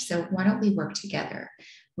much. So why don't we work together?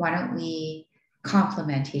 Why don't we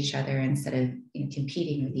complement each other instead of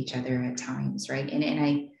competing with each other at times, right?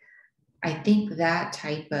 And I think that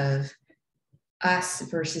type of us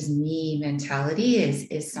versus me mentality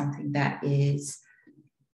is something that is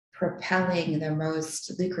propelling the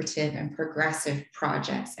most lucrative and progressive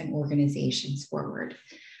projects and organizations forward.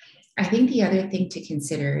 I think the other thing to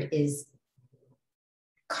consider is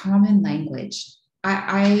common language.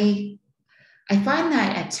 I find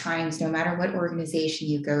that at times, no matter what organization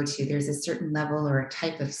you go to, there's a certain level or a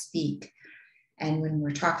type of speak. And when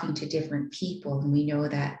we're talking to different people, and we know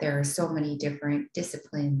that there are so many different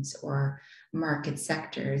disciplines or market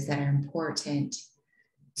sectors that are important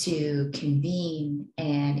to convene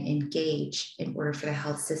and engage in order for the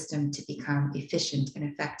health system to become efficient and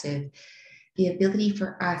effective, the ability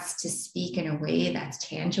for us to speak in a way that's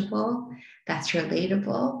tangible, that's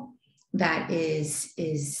relatable, that is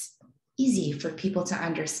easy for people to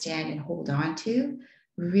understand and hold on to,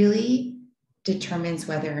 really determines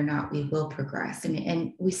whether or not we will progress.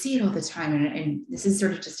 And we see it all the time. And this is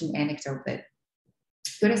sort of just an anecdote, but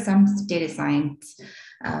go to some data science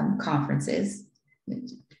conferences.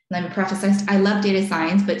 Let me preface, I love data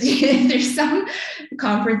science, but there's some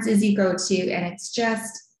conferences you go to and it's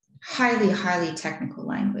just highly, highly technical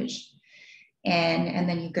language. And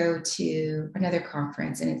then you go to another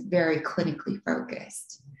conference and it's very clinically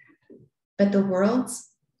focused. But the worlds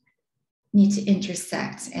need to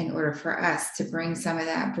intersect in order for us to bring some of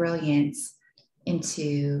that brilliance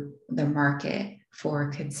into the market for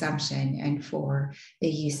consumption and for the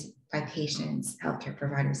use by patients, healthcare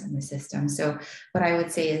providers in the system. So what I would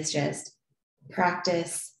say is just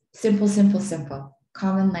practice simple, simple, simple,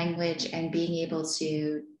 common language, and being able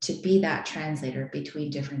to be that translator between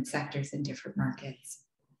different sectors and different markets.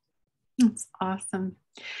 That's awesome.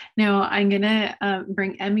 Now I'm going to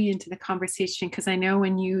bring Emmy into the conversation because I know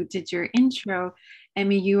when you did your intro,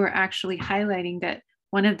 Emmy, you were actually highlighting that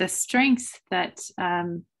one of the strengths that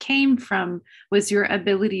came from was your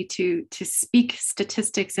ability to speak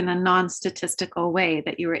statistics in a non-statistical way,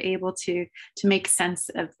 that you were able to make sense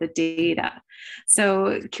of the data.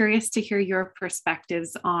 So curious to hear your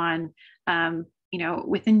perspectives on,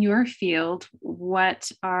 within your field,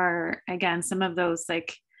 what are, again, some of those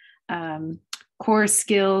like core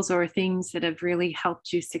skills or things that have really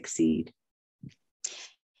helped you succeed?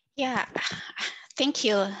 Yeah. Thank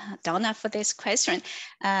you, Donna, for this question.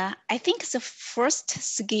 I think the first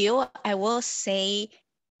skill I will say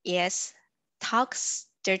is talk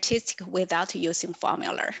statistics without using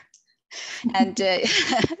formula. And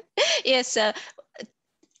it's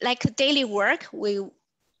like daily work,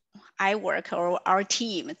 I work, or our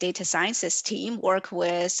team, data sciences team, work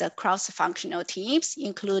with cross-functional teams,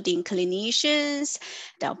 including clinicians,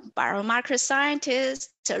 the biomarker scientists,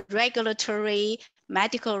 the regulatory,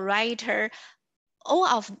 medical writer. All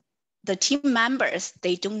of the team members,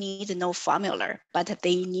 they don't need no formula, but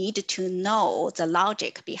they need to know the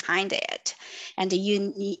logic behind it. And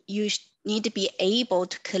you need to be able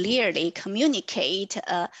to clearly communicate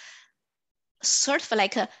sort of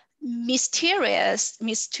like a mysterious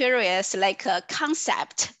like a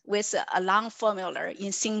concept with a long formula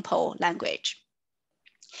in simple language.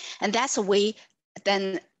 And that's a way,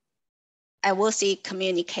 then I will say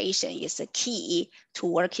communication is the key to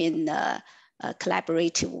work in a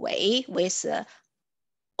collaborative way with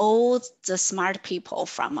all the smart people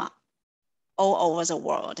from all over the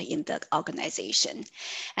world in the organization.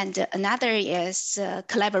 And another is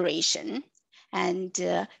collaboration. And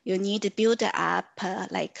you need to build up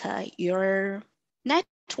your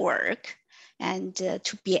network and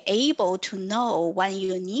to be able to know when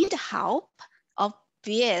you need help.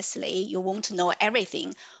 Obviously, you won't know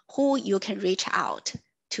everything, who you can reach out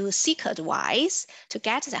to seek advice, to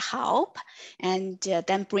get the help, and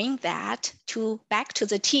then bring that back to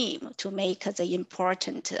the team to make the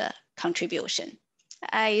important contribution.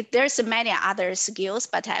 There's many other skills,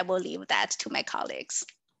 but I will leave that to my colleagues.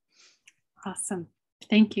 Awesome.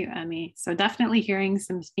 Thank you, Emmy. So definitely hearing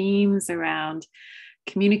some themes around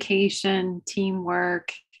communication,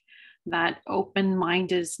 teamwork, that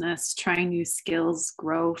open-mindedness, trying new skills,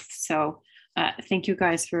 growth. So thank you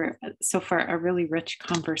guys for so far a really rich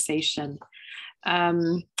conversation. So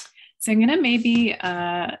I'm going to maybe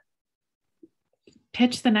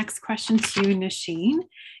pitch the next question to you, Nasheen.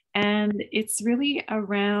 And it's really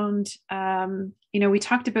around, you know, we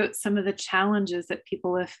talked about some of the challenges that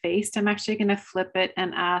people have faced. I'm actually going to flip it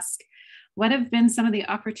and ask, what have been some of the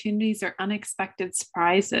opportunities or unexpected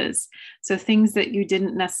surprises? So things that you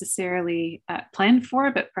didn't necessarily plan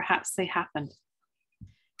for, but perhaps they happened.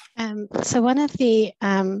 So one of the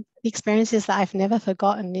experiences that I've never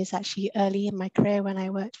forgotten is actually early in my career when I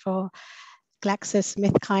worked for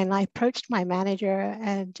GlaxoSmithKline. I approached my manager,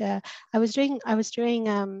 and I was doing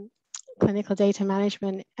clinical data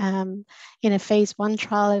management in a phase 1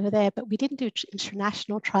 trial over there, but we didn't do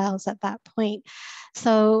international trials at that point.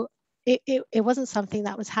 So it wasn't something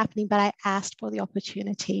that was happening, but I asked for the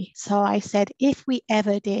opportunity. So I said, if we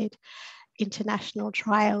ever did international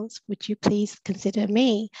trials, would you please consider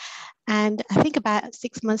me? And I think about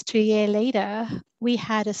 6 months to a year later, we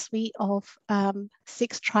had a suite of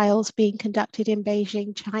 6 trials being conducted in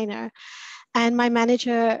Beijing, China. And my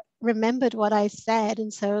manager remembered what I said.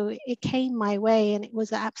 And so it came my way, and it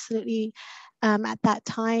was absolutely, at that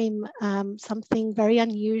time, something very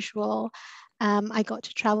unusual. I got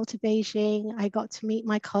to travel to Beijing. I got to meet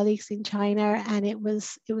my colleagues in China, and it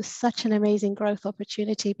was such an amazing growth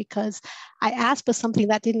opportunity because I asked for something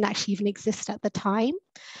that didn't actually even exist at the time.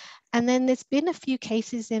 And then there's been a few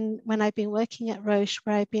cases when I've been working at Roche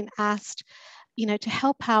where I've been asked, you know, to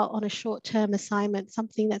help out on a short-term assignment,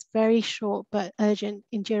 something that's very short but urgent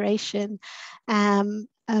in duration.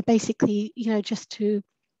 Basically, you know, just to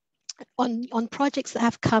on projects that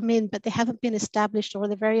have come in, but they haven't been established or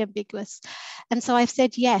they're very ambiguous. And so I've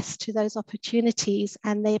said yes to those opportunities,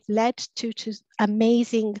 and they've led to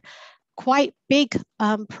amazing, quite big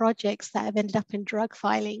projects that have ended up in drug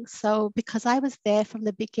filing. So because I was there from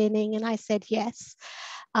the beginning and I said, yes,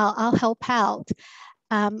 I'll help out,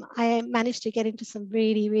 I managed to get into some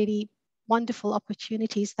really, really wonderful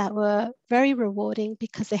opportunities that were very rewarding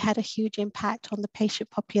because they had a huge impact on the patient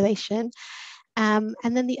population. And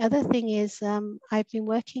then the other thing is I've been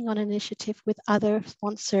working on an initiative with other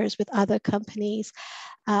sponsors, with other companies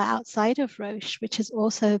outside of Roche, which has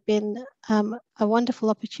also been a wonderful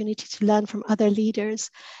opportunity to learn from other leaders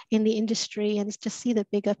in the industry and just see the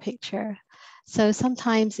bigger picture. So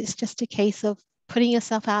sometimes it's just a case of putting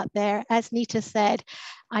yourself out there. As Nita said,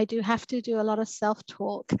 I do have to do a lot of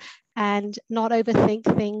self-talk and not overthink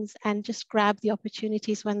things and just grab the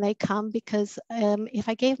opportunities when they come, because if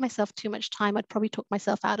I gave myself too much time, I'd probably talk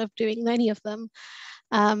myself out of doing many of them.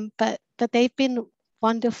 But they've been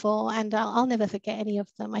wonderful, and I'll never forget any of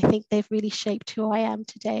them. I think they've really shaped who I am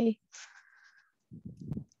today.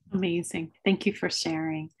 Amazing. Thank you for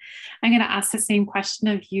sharing. I'm going to ask the same question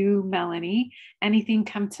of you, Melanie. Anything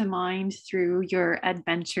come to mind through your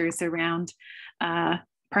adventures around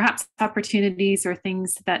perhaps opportunities or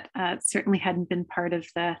things that certainly hadn't been part of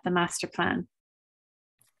the master plan?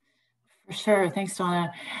 For sure. Thanks,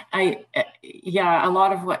 Donna. Yeah, a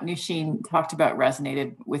lot of what Nasheen talked about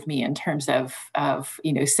resonated with me in terms of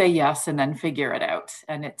you know, say yes and then figure it out,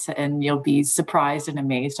 and you'll be surprised and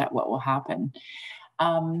amazed at what will happen.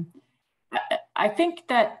 I think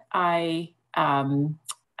that I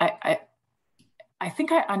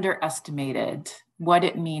think I underestimated what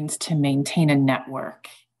it means to maintain a network.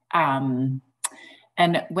 And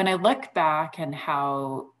when I look back and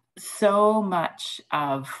how so much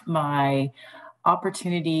of my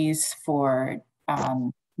opportunities for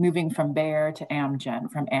moving from Bayer to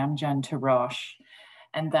Amgen, from Amgen to Roche,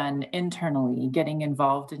 and then internally getting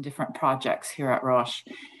involved in different projects here at Roche,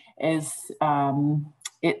 is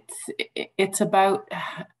it's about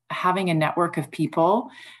having a network of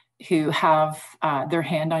people who have their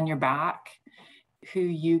hand on your back, who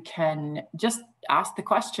you can just ask the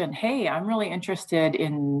question, hey, I'm really interested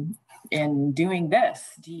in doing this.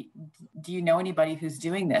 Do you know anybody who's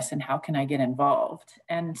doing this, and how can I get involved?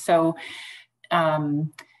 And so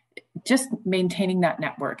just maintaining that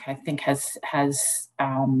network, I think has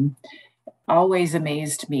always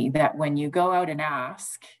amazed me, that when you go out and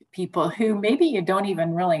ask people who maybe you don't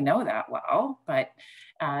even really know that well, but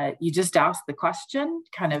you just ask the question,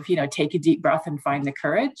 kind of, you know, take a deep breath and find the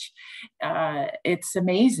courage. It's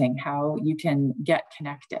amazing how you can get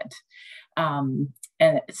connected.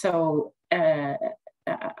 And so I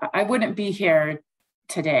wouldn't be here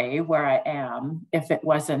today where I am if it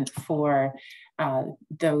wasn't for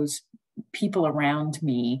those people around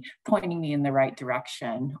me pointing me in the right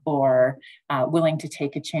direction, or willing to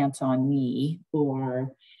take a chance on me,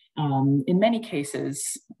 or in many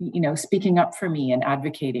cases, speaking up for me and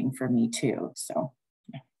advocating for me too. So,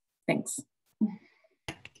 yeah, thanks.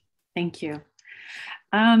 Thank you.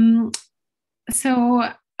 So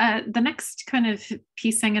the next kind of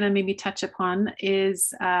piece I'm going to maybe touch upon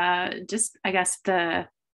is just, I guess, the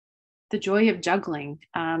joy of juggling.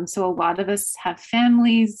 So a lot of us have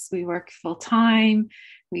families, we work full time,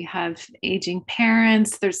 we have aging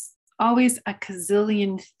parents. There's always a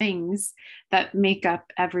gazillion things that make up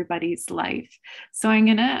everybody's life. So I'm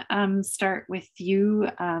going to start with you,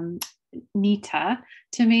 Nita,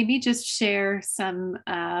 to maybe just share some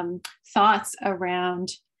thoughts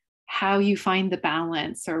around how you find the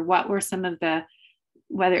balance, or what were some of the,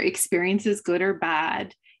 whether experiences good or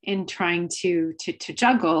bad, in trying to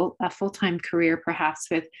juggle a full-time career, perhaps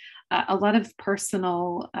with a lot of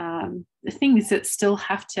personal things that still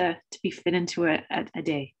have to be fit into a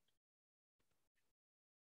day.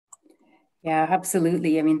 Yeah,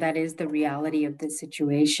 absolutely. I mean, that is the reality of the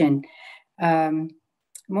situation.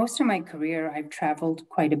 Most of my career, I've traveled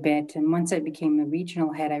quite a bit. And once I became a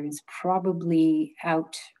regional head, I was probably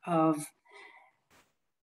out of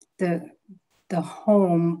the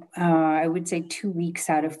home, I would say 2 weeks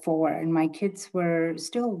out of 4. And my kids were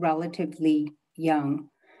still relatively young.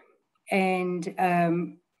 And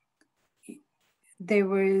there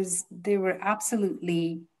were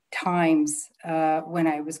absolutely times when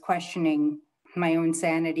I was questioning my own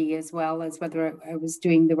sanity, as well as whether I was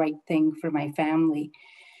doing the right thing for my family.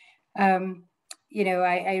 I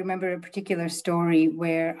remember a particular story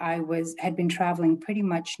where I had been traveling pretty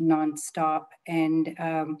much nonstop, and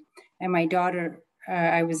my daughter,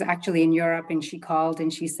 I was actually in Europe, and she called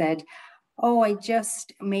and she said, "Oh, I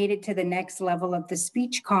just made it to the next level of the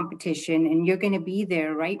speech competition, and you're going to be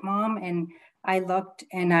there, right, Mom?" And I looked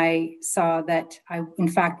and I saw that I, in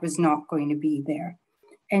fact, was not going to be there.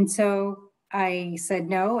 And so I said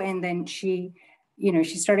no. And then she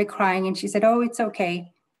started crying, and she said, "Oh, it's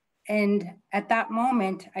okay." And at that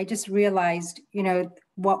moment, I just realized,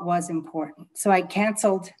 what was important. So I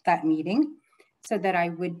canceled that meeting so that I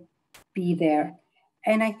would be there.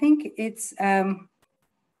 And I think it's part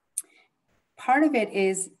of it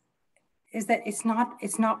is that it's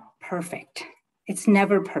not perfect. It's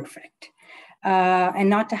never perfect. And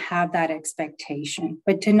not to have that expectation,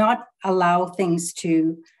 but to not allow things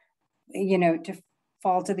to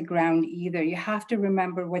fall to the ground either. You have to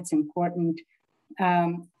remember what's important.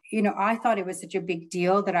 I thought it was such a big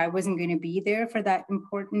deal that I wasn't going to be there for that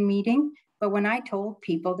important meeting. But when I told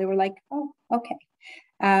people, they were like, "Oh, okay."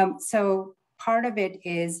 So part of it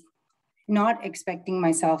is not expecting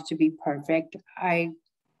myself to be perfect. My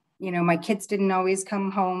kids didn't always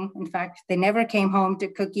come home. In fact, they never came home to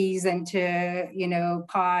cookies and to,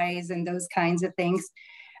 pies and those kinds of things.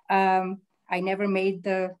 I never made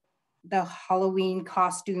the Halloween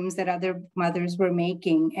costumes that other mothers were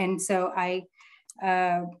making. And so I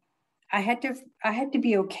had to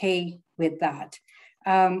be okay with that.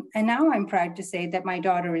 And now I'm proud to say that my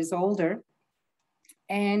daughter is older,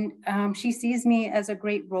 and she sees me as a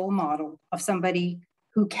great role model of somebody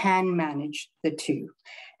who can manage the two,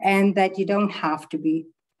 and that you don't have to be,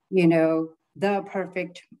 the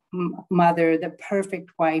perfect mother, the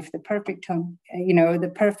perfect wife, the perfect home,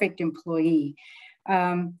 the perfect employee.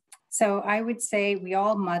 So I would say we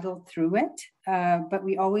all muddle through it, but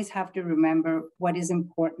we always have to remember what is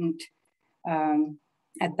important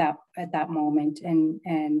at that moment,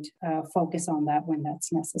 and focus on that when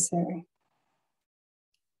that's necessary.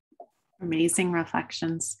 Amazing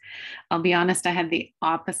reflections. I'll be honest, I had the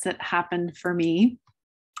opposite happen for me.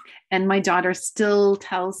 And my daughter still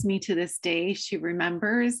tells me to this day, she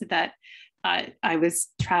remembers that I was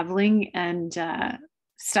traveling and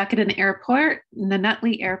stuck at an airport, the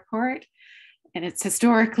Nutley Airport, and it's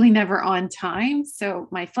historically never on time. So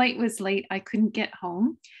my flight was late. I couldn't get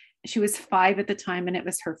home. She was 5 at the time, and it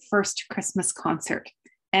was her first Christmas concert.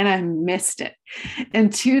 And I missed it.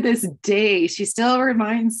 And to this day, she still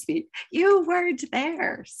reminds me, "You weren't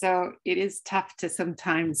there." So it is tough to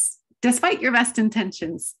sometimes, despite your best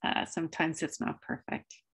intentions, sometimes it's not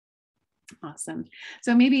perfect. Awesome.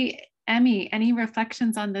 So maybe, Emmy, any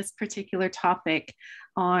reflections on this particular topic,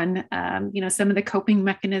 on some of the coping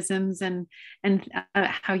mechanisms and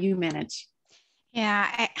how you manage?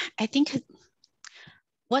 Yeah, I think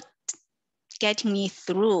what getting me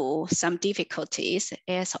through some difficulties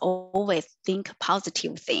is always think a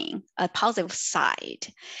positive thing, a positive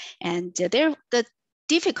side. And the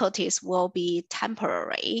difficulties will be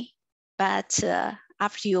temporary, but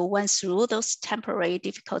after you went through those temporary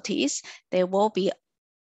difficulties, there will be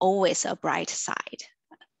always a bright side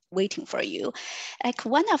waiting for you. Like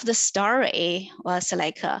one of the story was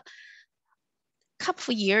like a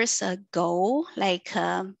couple of years ago, like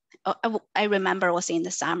I remember it was in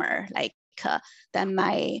the summer, like then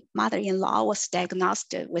my mother-in-law was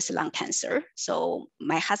diagnosed with lung cancer. So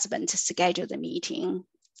my husband scheduled a meeting,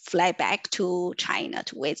 fly back to China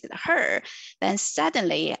to visit her. Then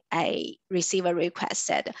suddenly I received a request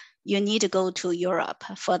said, you need to go to Europe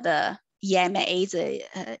for the EMA,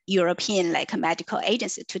 the European like medical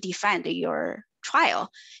agency, to defend your trial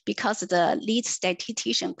because the lead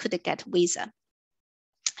statistician couldn't get visa.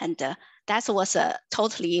 And that was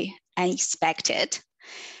totally unexpected.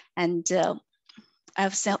 And I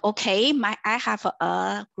said, okay, I have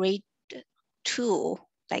a grade 2,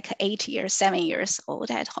 like 7 years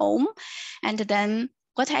old at home. And then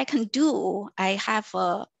what I can do, I have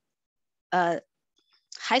a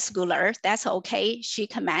high schooler, that's okay, she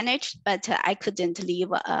can manage, but I couldn't leave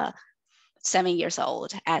 7 years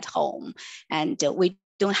old at home. And we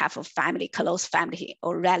don't have a family, close family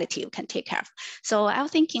or relative can take care of. So I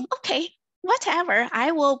was thinking, okay, whatever,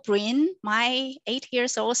 I will bring my 8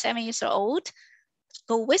 years old, 7 years old,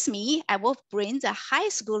 go with me. I will bring the high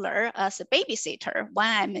schooler as a babysitter. When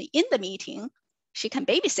I'm in the meeting, she can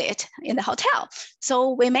babysit in the hotel.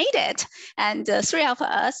 So we made it. And 3 of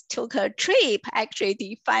us took a trip actually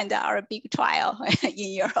to find our big trial in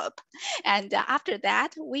Europe. And after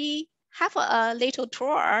that, we have a little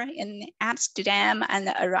tour in Amsterdam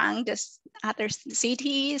and around the other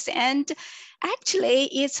cities. And actually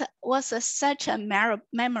it was such a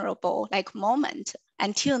memorable like moment.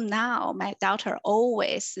 Until now, my daughter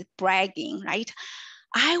always bragging, right?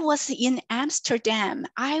 I was in Amsterdam,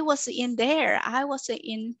 I was in there, I was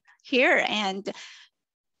in here. And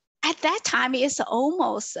at that time, it's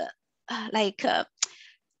almost like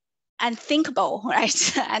unthinkable,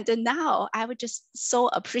 right? And now I would just so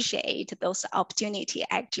appreciate those opportunities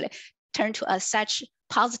actually turn to such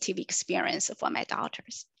positive experience for my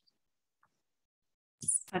daughters.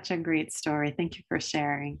 Such a great story. Thank you for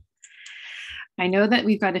sharing. I know that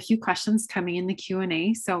we've got a few questions coming in the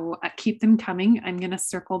Q&A, so keep them coming. I'm going to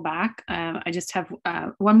circle back. I just have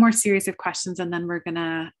one more series of questions, and then we're going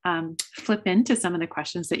to flip into some of the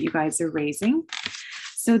questions that you guys are raising.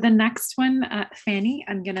 So the next one, Fanny,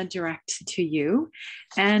 I'm going to direct to you.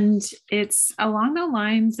 And it's along the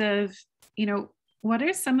lines of, what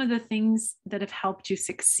are some of the things that have helped you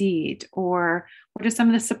succeed? Or what are some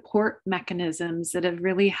of the support mechanisms that have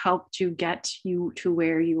really helped you get you to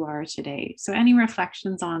where you are today? So any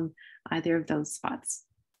reflections on either of those spots?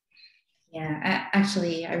 Yeah,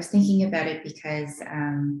 actually, I was thinking about it because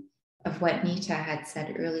of what Nita had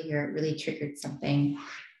said earlier. It really triggered something.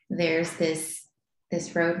 There's this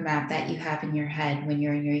roadmap that you have in your head when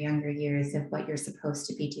you're in your younger years of what you're supposed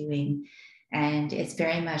to be doing. And it's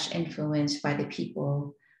very much influenced by the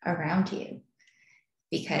people around you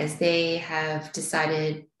because they have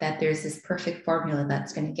decided that there's this perfect formula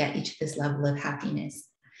that's going to get you to this level of happiness.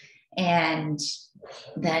 And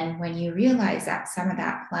then when you realize that some of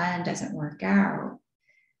that plan doesn't work out,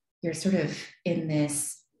 you're sort of in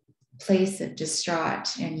this place of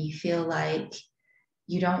distraught and you feel like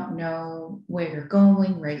you don't know where you're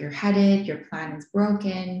going, where you're headed, your plan is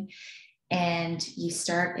broken. And you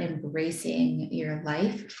start embracing your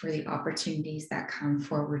life for the opportunities that come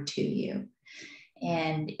forward to you.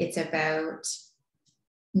 And it's about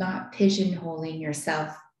not pigeonholing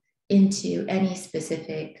yourself into any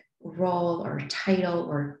specific role or title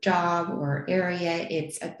or job or area.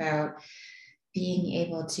 It's about being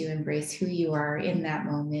able to embrace who you are in that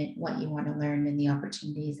moment, what you want to learn, and the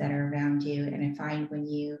opportunities that are around you. And I find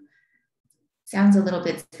sounds a little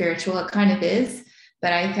bit spiritual, it kind of is,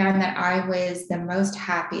 but I found that I was the most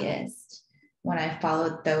happiest when I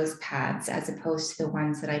followed those paths as opposed to the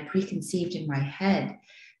ones that I preconceived in my head.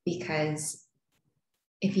 Because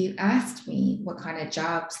if you asked me what kind of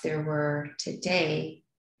jobs there were today,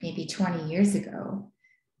 maybe 20 years ago,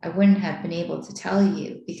 I wouldn't have been able to tell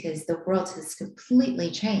you because the world has completely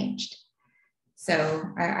changed. So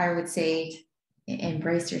I would say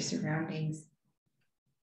embrace your surroundings.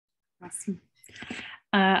 Awesome.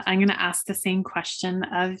 I'm going to ask the same question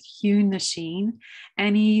of you, Nasheen.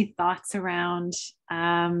 Any thoughts around,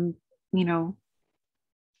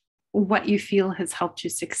 what you feel has helped you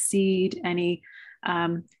succeed? Any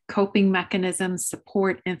coping mechanisms,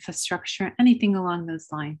 support, infrastructure, anything along those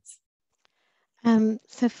lines?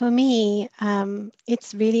 So for me,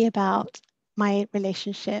 it's really about my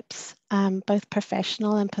relationships, both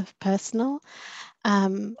professional and personal.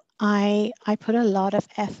 I put a lot of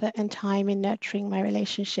effort and time in nurturing my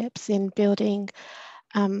relationships, in building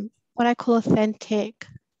what I call authentic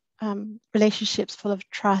relationships full of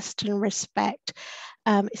trust and respect,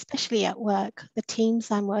 especially at work. The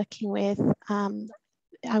teams I'm working with,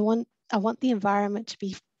 I want the environment to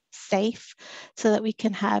be safe so that we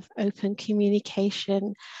can have open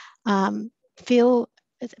communication, feel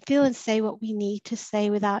and say what we need to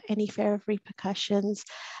say without any fear of repercussions.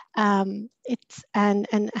 And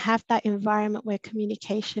have that environment where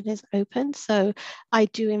communication is open. So I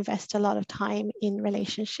do invest a lot of time in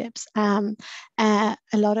relationships, a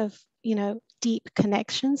lot of, deep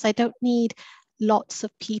connections. I don't need lots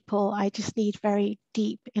of people. I just need very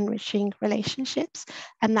deep, enriching relationships.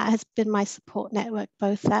 And that has been my support network,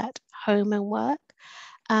 both at home and work.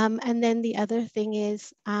 And then the other thing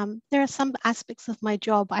is, there are some aspects of my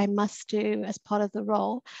job I must do as part of the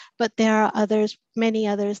role, but there are others, many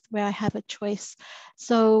others, where I have a choice.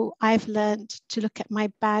 So I've learned to look at my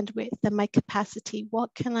bandwidth and my capacity.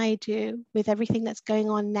 What can I do with everything that's going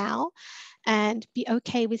on now? And be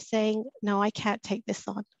okay with saying, no, I can't take this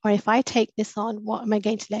on. Or if I take this on, what am I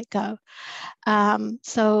going to let go?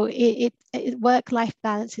 So work-life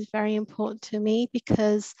balance is very important to me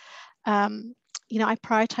because I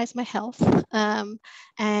prioritize my health and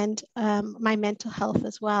my mental health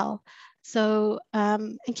as well. So,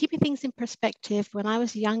 and keeping things in perspective, when I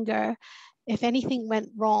was younger, if anything went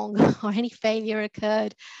wrong or any failure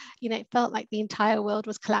occurred, it felt like the entire world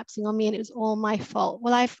was collapsing on me and it was all my fault.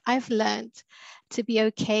 Well, I've learned to be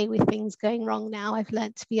okay with things going wrong now. I've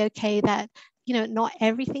learned to be okay that not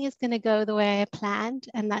everything is going to go the way I planned,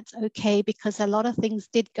 and that's okay because a lot of things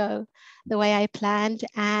did go the way I planned.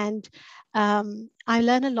 And I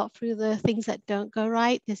learn a lot through the things that don't go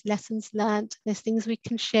right. There's lessons learned, there's things we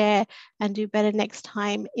can share and do better next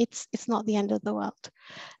time. It's not the end of the world.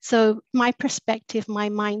 So my perspective, my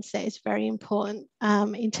mindset is very important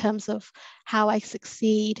in terms of how I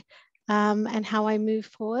succeed and how I move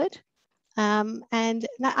forward. And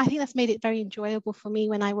I think that's made it very enjoyable for me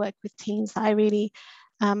when I work with teams that I really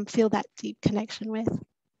feel that deep connection with.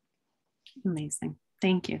 Amazing.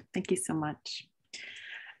 Thank you. Thank you so much.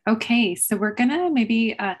 Okay, so we're gonna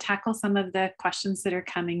maybe tackle some of the questions that are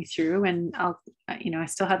coming through, and I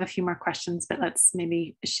still have a few more questions, but let's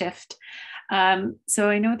maybe shift. So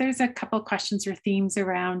I know there's a couple questions or themes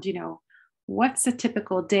around, what's a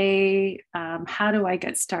typical day? How do I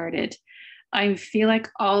get started? I feel like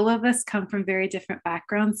all of us come from very different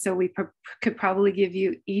backgrounds, so we could probably give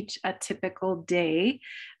you each a typical day.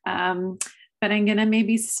 But I'm gonna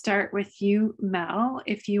maybe start with you, Mel,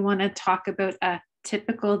 if you wanna talk about a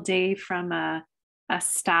typical day from a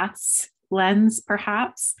stats lens,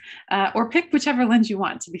 perhaps, or pick whichever lens you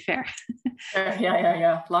want, to be fair.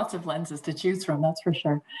 Yeah. Lots of lenses to choose from, that's for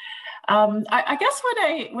sure. I guess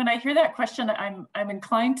when I hear that question, I'm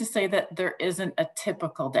inclined to say that there isn't a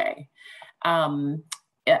typical day.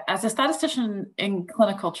 As a statistician in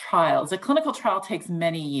clinical trials, a clinical trial takes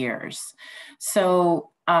many years.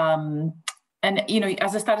 So, as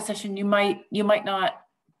a statistician, you might not,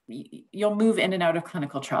 you'll move in and out of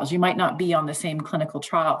clinical trials. You might not be on the same clinical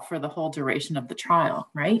trial for the whole duration of the trial,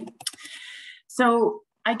 right? So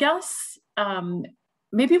I guess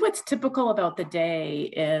maybe what's typical about the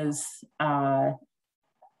day is around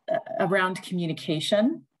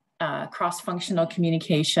communication, cross-functional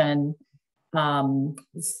communication. And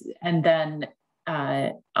then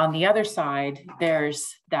on the other side,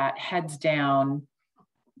 there's that heads down,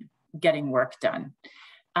 getting work done.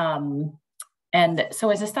 And so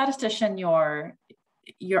as a statistician, you're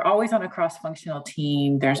always on a cross-functional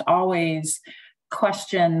team. There's always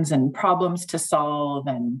questions and problems to solve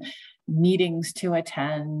and meetings to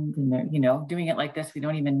attend. And doing it like this, we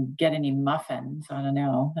don't even get any muffins. I don't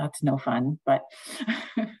know, that's no fun. But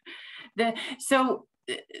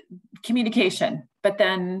communication. But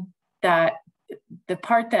then another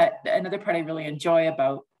part I really enjoy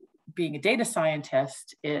about being a data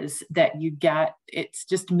scientist is that it's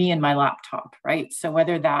just me and my laptop, right? So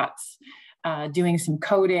whether that's doing some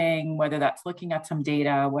coding, whether that's looking at some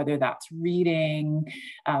data, whether that's reading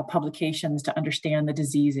publications to understand the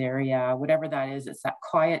disease area, whatever that is, it's that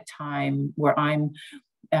quiet time where I'm,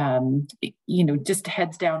 just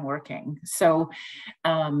heads down working. So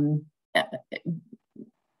I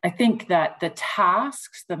think that the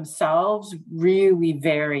tasks themselves really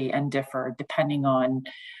vary and differ depending on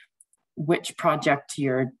which project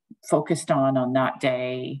you're focused on that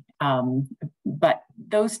day. But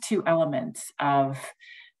those two elements of,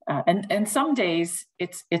 and some days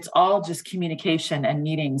it's all just communication and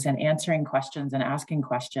meetings and answering questions and asking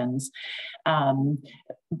questions.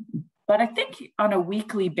 But But I think on a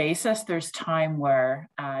weekly basis, there's time where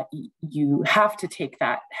you have to take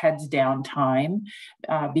that heads down time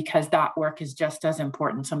because that work is just as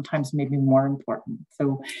important, sometimes maybe more important.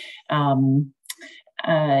 So other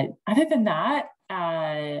than that,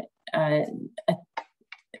 a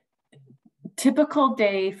typical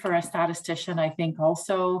day for a statistician, I think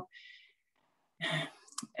also,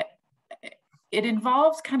 it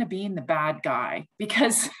involves kind of being the bad guy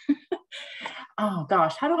because, oh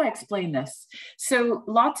gosh, how do I explain this? So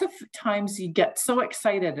lots of times you get so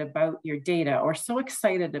excited about your data or so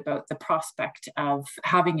excited about the prospect of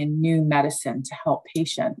having a new medicine to help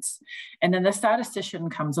patients. And then the statistician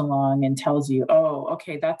comes along and tells you, oh,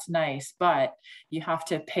 okay, that's nice, but you have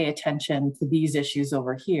to pay attention to these issues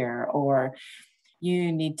over here, or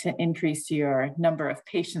you need to increase your number of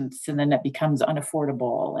patients and then it becomes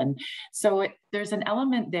unaffordable. And so there's an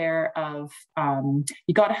element there of,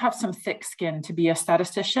 you got to have some thick skin to be a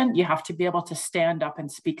statistician. You have to be able to stand up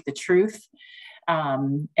and speak the truth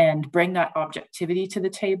and bring that objectivity to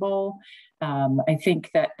the table. I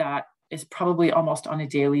think that is probably almost on a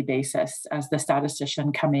daily basis as the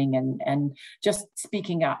statistician coming and just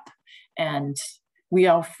speaking up. And we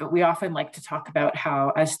often like to talk about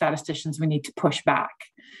how, as statisticians, we need to push back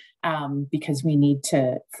because we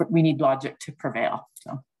need logic to prevail.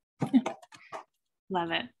 So,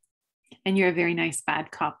 love it, and you're a very nice bad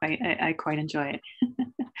cop. I quite enjoy it.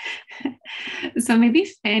 So maybe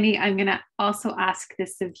Fanny, I'm going to also ask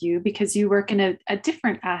this of you because you work in a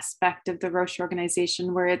different aspect of the Roche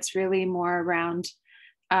organization where it's really more around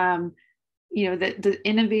the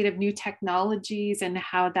innovative new technologies and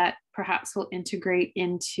how that perhaps will integrate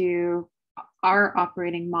into our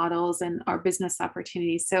operating models and our business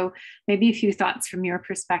opportunities. So maybe a few thoughts from your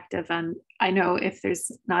perspective on, I know if there's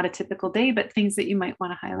not a typical day, but things that you might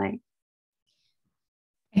want to highlight.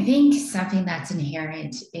 I think something that's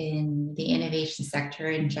inherent in the innovation sector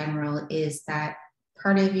in general is that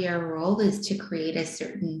part of your role is to create a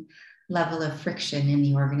certain level of friction in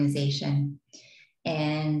the organization.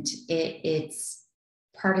 And it's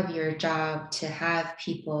part of your job to have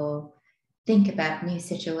people think about new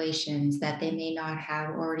situations that they may not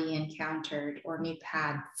have already encountered, or new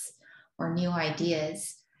paths or new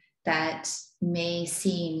ideas that may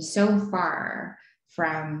seem so far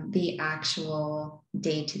from the actual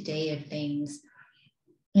day-to-day of things.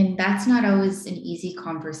 And that's not always an easy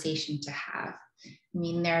conversation to have. I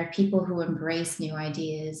mean, there are people who embrace new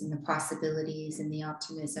ideas and the possibilities and the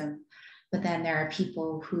optimism, but then there are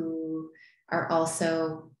people who are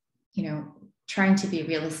also, trying to be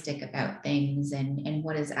realistic about things and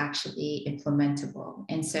what is actually implementable.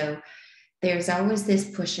 And so there's always this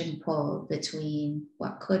push and pull between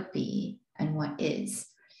what could be and what is.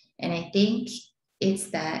 And I think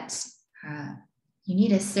it's that you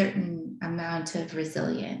need a certain amount of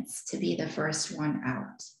resilience to be the first one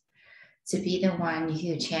out, to be the one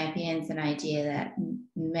who champions an idea that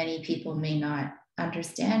many people may not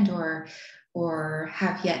understand or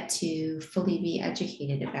have yet to fully be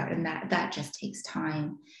educated about. And that just takes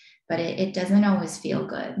time, but it doesn't always feel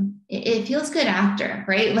good. It feels good after,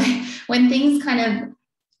 right? Like when things kind of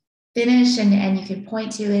finish and you can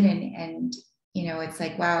point to it and it's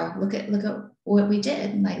like, wow, look at what we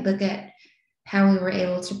did. Like, look at how we were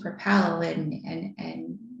able to propel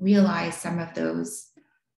and realize some of those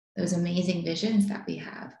amazing visions that we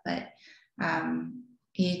have. But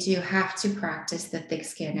you do have to practice the thick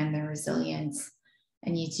skin and the resilience,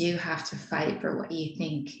 and you do have to fight for what you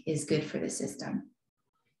think is good for the system.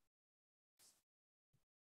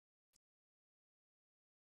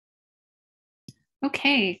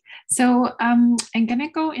 Okay, so I'm going to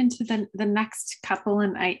go into the next couple,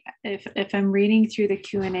 and if I'm reading through the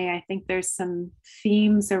Q&A, I think there's some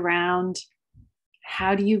themes around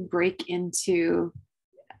how do you break into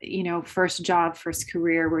first job, first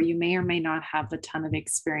career, where you may or may not have a ton of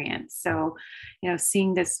experience. So,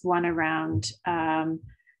 seeing this one around, I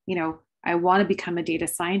want to become a data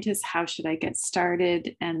scientist. How should I get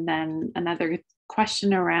started? And then another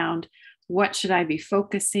question around, what should I be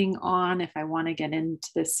focusing on if I want to get into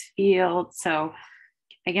this field? So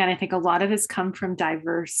again, I think a lot of this come from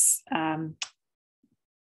diverse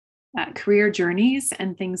career journeys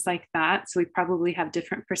and things like that. So we probably have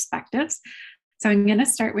different perspectives. So I'm going to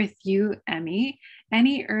start with you, Emmy.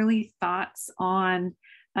 Any early thoughts on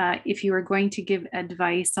if you were going to give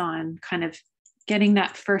advice on kind of getting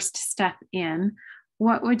that first step in,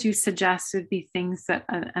 what would you suggest would be things that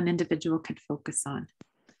an individual could focus on?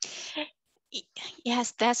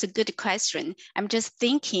 Yes, that's a good question. I'm just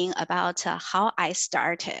thinking about how I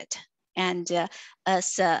started, and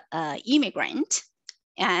as an immigrant,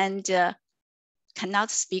 and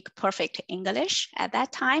cannot speak perfect English at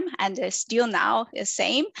that time, and still now the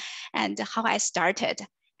same. And how I started,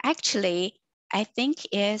 actually, I think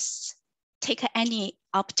is take any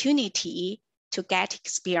opportunity to get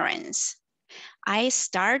experience. I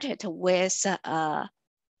started with a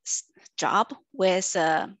job with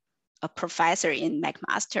a professor in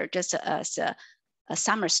McMaster, just as a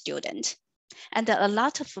summer student. And a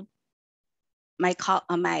lot of my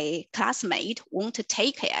classmates won't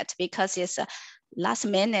take it because it's a last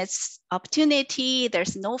minute opportunity.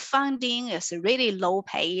 There's no funding. It's really low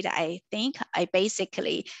paid. I think I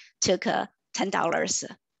basically took $10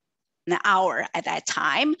 an hour at that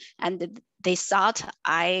time, and they thought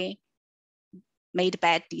I made a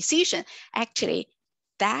bad decision. Actually,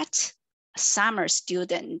 that summer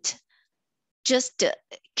student just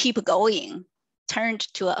keep going, turned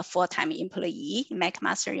to a full-time employee in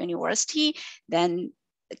McMaster University, then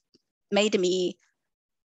made me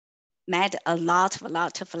met a lot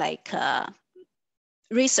of like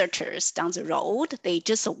researchers down the road. They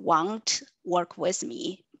just want to work with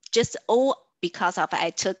me, just all because of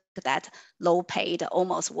I took that low-paid,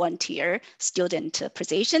 almost one-tier student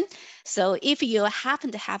position. So if you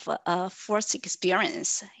happen to have a first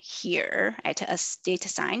experience here as data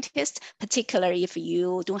scientist, particularly if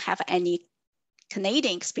you don't have any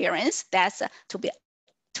Canadian experience, that's to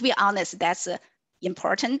be honest, that's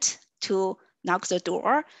important to knock the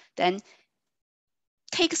door. Then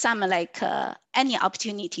take some like any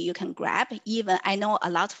opportunity you can grab. Even I know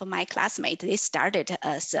a lot of my classmates, they started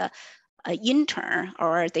as an intern,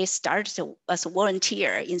 or they started as a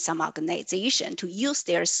volunteer in some organization to use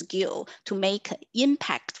their skill to make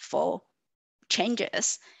impactful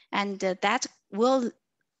changes. And that will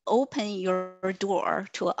open your door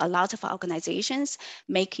to a lot of organizations,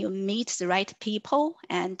 make you meet the right people,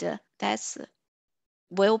 and that's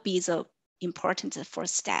will be the important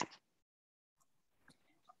first step.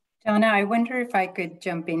 Donna, I wonder if I could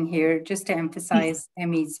jump in here just to emphasize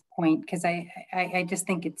Emmy's point, because I just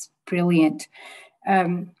think it's brilliant.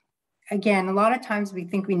 Again, a lot of times we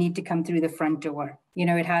think we need to come through the front door. You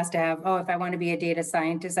know, it has to have, oh, if I want to be a data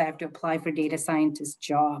scientist, I have to apply for data scientist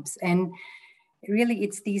jobs. And really,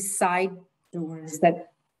 it's these side doors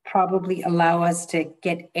that probably allow us to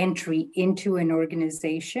get entry into an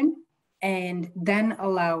organization, and then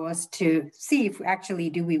allow us to see if actually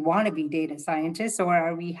do we want to be data scientists, or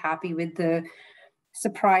are we happy with the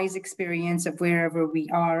surprise experience of wherever we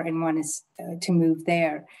are and want to move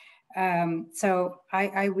there. So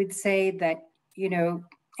I would say that, you know,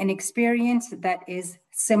 an experience that is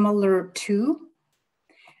similar to,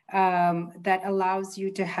 that allows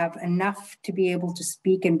you to have enough to be able to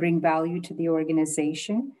speak and bring value to the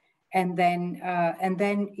organization. And then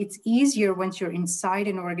it's easier once you're inside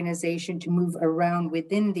an organization to move around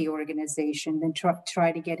within the organization than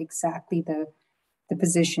try to get exactly the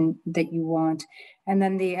position that you want. And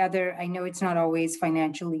then the other, I know it's not always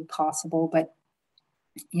financially possible, but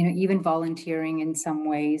you know, even volunteering in some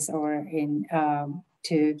ways, or in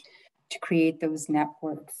to create those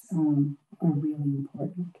networks are really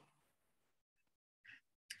important.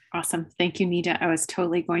 Awesome. Thank you, Nita. I was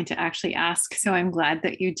totally going to actually ask, so I'm glad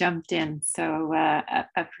that you jumped in. So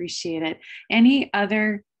appreciate it. Any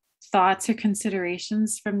other thoughts or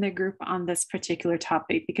considerations from the group on this particular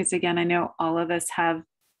topic? Because again, I know all of us have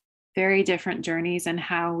very different journeys and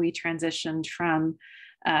how we transitioned from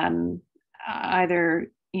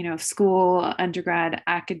either, you know, school, undergrad,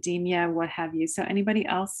 academia, what have you. So anybody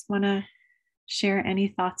else want to share any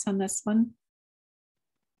thoughts on this one?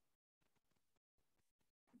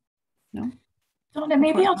 No? Donna,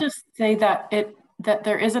 maybe I'll just say that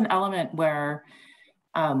there is an element where,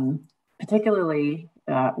 particularly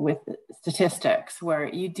with statistics, where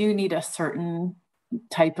you do need a certain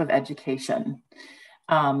type of education.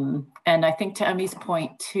 And I think to Emmy's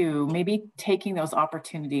point too, maybe taking those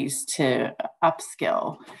opportunities to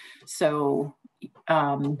upskill. So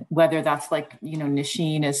whether that's like, you know,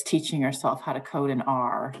 Nisheen is teaching herself how to code in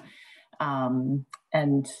R.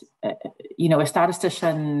 And, you know, a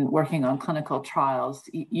statistician working on clinical trials,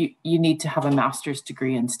 you need to have a master's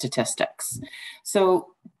degree in statistics. So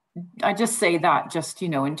I just say that just, you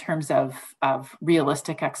know, in terms of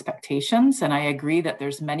realistic expectations. And I agree that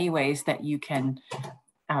there's many ways that you can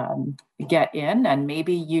get in, and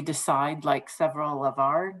maybe you decide, like several of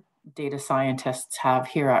our data scientists have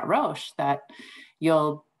here at Roche, that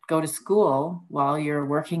you'll go to school while you're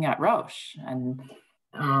working at Roche and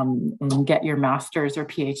get your master's or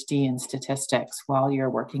PhD in statistics while you're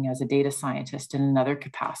working as a data scientist in another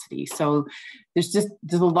capacity. So there's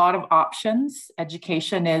a lot of options.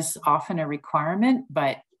 Education is often a requirement,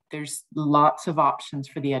 but there's lots of options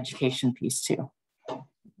for the education piece too.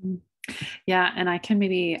 Yeah, and I can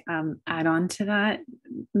maybe add on to that,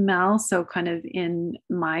 Mel. So kind of in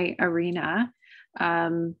my arena,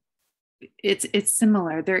 it's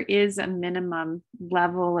similar. There is a minimum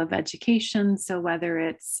level of education. So whether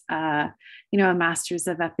it's a master's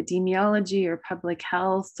of epidemiology or public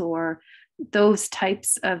health, or those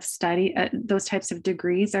types of study, those types of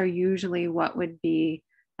degrees are usually what would be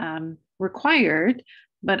required.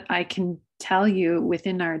 But I can tell you,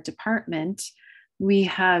 within our department, we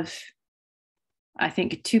have, I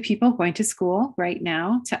think, 2 people going to school right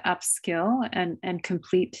now to upskill and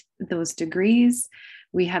complete those degrees.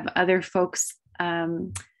 We have other folks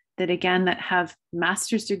that have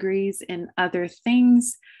master's degrees in other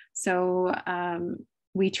things. So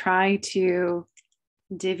we try to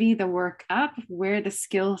divvy the work up where the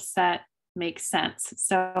skill set makes sense.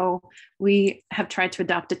 So we have tried to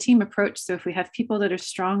adopt a team approach. So if we have people that are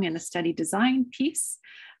strong in the study design piece,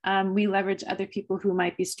 we leverage other people who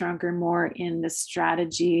might be stronger more in the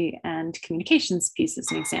strategy and communications piece,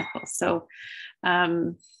 as an example. So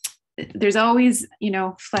there's always,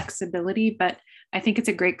 flexibility, but I think it's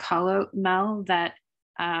a great call out, Mel, that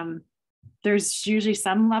there's usually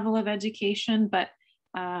some level of education, but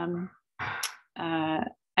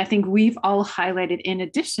I think we've all highlighted, in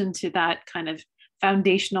addition to that kind of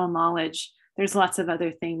foundational knowledge, there's lots of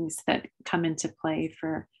other things that come into play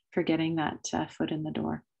for getting that foot in the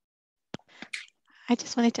door. I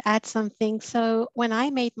just wanted to add something. So when I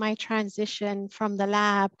made my transition from the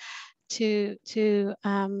lab to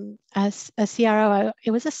a CRO,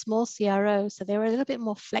 it was a small CRO, so they were a little bit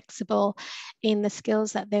more flexible in the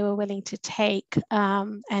skills that they were willing to take.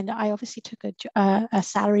 And I obviously took a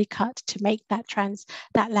salary cut to make that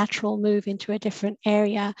lateral move into a different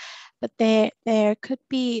area. But there could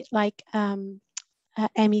be, like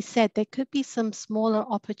Emmy said, there could be some smaller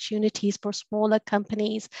opportunities for smaller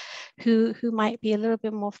companies who might be a little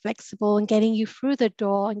bit more flexible in getting you through the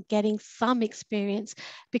door and getting some experience,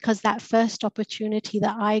 because that first opportunity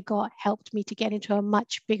that I got helped me to get into a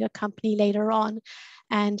much bigger company later on.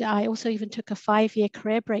 And I also even took a 5-year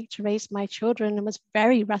career break to raise my children and was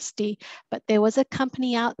very rusty. But there was a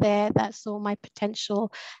company out there that saw my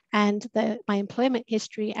potential and my employment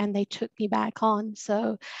history, and they took me back on.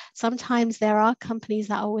 So sometimes there are companies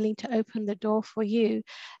that are willing to open the door for you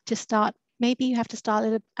to start. Maybe you have to start a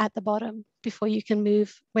little at the bottom before you can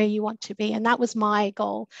move where you want to be. And that was my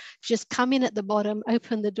goal, just come in at the bottom,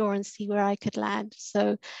 open the door and see where I could land.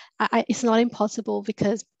 So it's not impossible,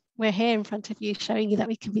 because we're here in front of you showing you that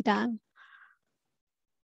we can be done.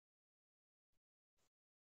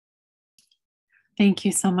 Thank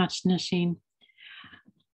you so much, Nasheen.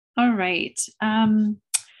 All right.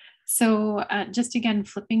 So just again,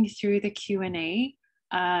 flipping through the Q&A.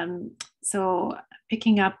 So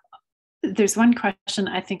picking up, there's one question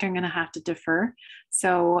I think I'm going to have to defer.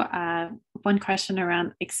 So one question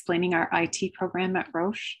around explaining our IT program at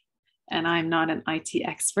Roche. And I'm not an IT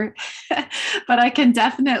expert, but I can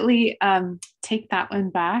definitely take that one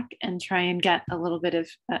back and try and get a little bit of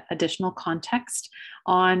additional context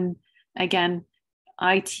on, again,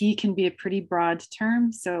 IT can be a pretty broad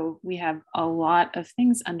term. So we have a lot of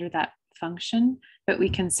things under that function, but we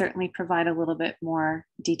can certainly provide a little bit more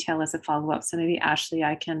detail as a follow-up. So maybe Ashley,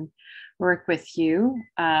 I can work with you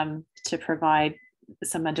to provide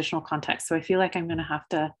some additional context. So I feel like I'm going to have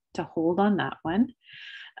to hold on that one.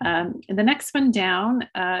 And the next one down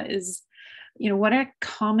is, what are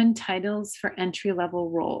common titles for entry-level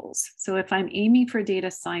roles? So if I'm aiming for data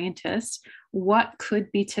scientist, what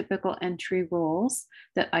could be typical entry roles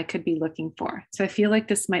that I could be looking for? So I feel like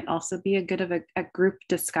this might also be a good of a group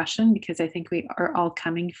discussion, because I think we are all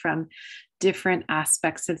coming from different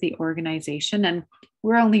aspects of the organization, and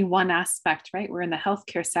we're only one aspect, right? We're in the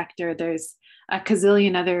healthcare sector. There's a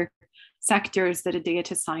gazillion other sectors that a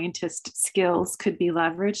data scientist skills could be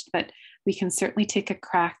leveraged, but we can certainly take a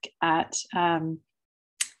crack at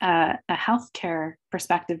a healthcare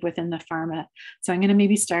perspective within the pharma. So I'm going to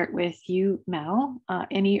maybe start with you, Mel.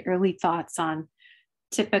 Any early thoughts on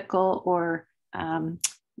typical or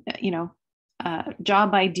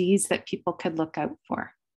job IDs that people could look out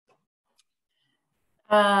for?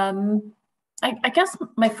 I guess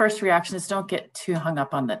my first reaction is don't get too hung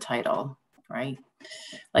up on the title, right?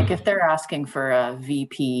 Like if they're asking for a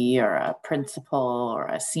VP or a principal or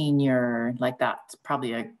a senior, like that's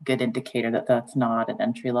probably a good indicator that that's not an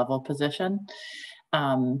entry-level position.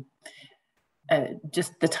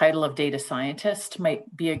 Just the title of data scientist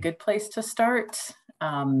might be a good place to start.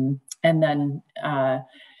 And then I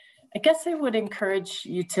guess I would encourage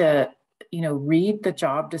you to, read the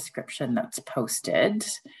job description that's posted,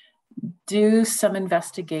 do some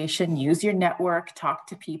investigation, use your network, talk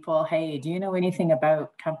to people. Hey, do you know anything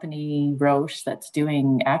about company Roche that's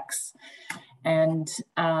doing X? And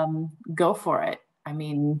go for it. I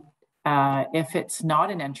mean, if it's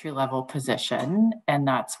not an entry-level position and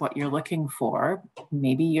that's what you're looking for,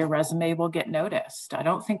 maybe your resume will get noticed. I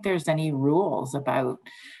don't think there's any rules about,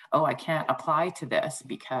 oh, I can't apply to this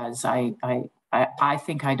because I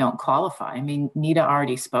think I don't qualify. I mean, Nita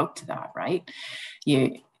already spoke to that, right?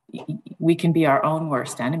 We can be our own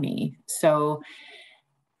worst enemy. So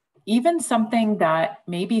even something that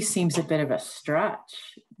maybe seems a bit of a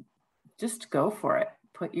stretch, just go for it.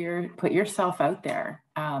 Put yourself out there.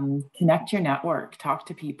 Connect your network. Talk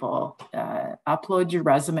to people. Upload your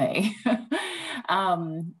resume,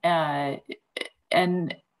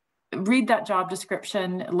 and read that job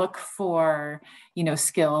description. Look for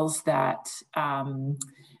skills that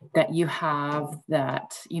that you have.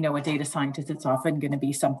 That a data scientist. It's often going to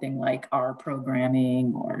be something like R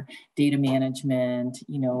programming or data management.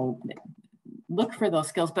 Look for those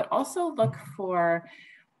skills, but also look for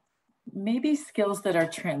maybe skills that are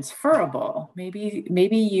transferable.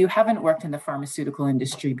 Maybe you haven't worked in the pharmaceutical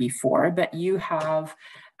industry before, but you have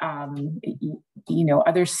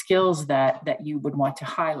other skills that you would want to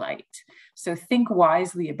highlight. So think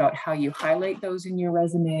wisely about how you highlight those in your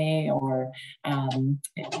resume, or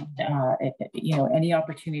any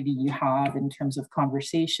opportunity you have in terms of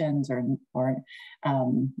conversations or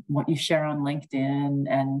what you share on LinkedIn,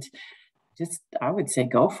 and just, I would say,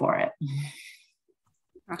 go for it.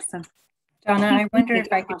 Awesome. Donna, I wonder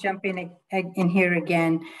if I could jump in here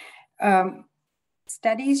again.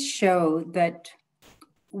 Studies show that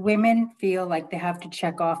women feel like they have to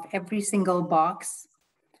check off every single box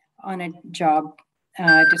on a job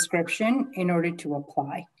description in order to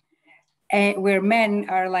apply. And where men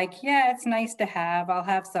are like, yeah, it's nice to have, I'll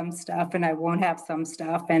have some stuff and I won't have some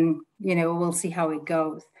stuff, and we'll see how it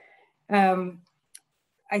goes.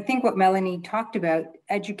 I think what Melanie talked about,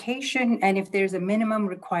 education, and if there's a minimum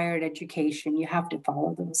required education, you have to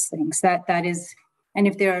follow those things. That is, and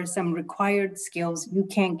if there are some required skills, you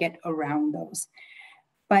can't get around those.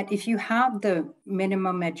 But if you have the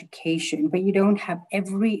minimum education, but you don't have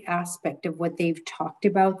every aspect of what they've talked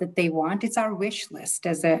about that they want, it's our wish list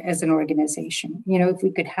as an organization. If we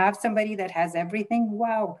could have somebody that has everything,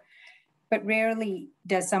 wow. But rarely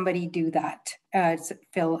does somebody do that,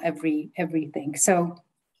 fill everything. So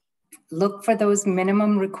look for those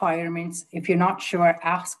minimum requirements. If you're not sure,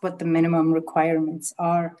 ask what the minimum requirements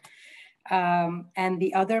are. And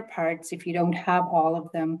the other parts, if you don't have all of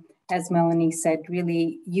them, as Melanie said,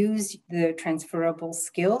 really use the transferable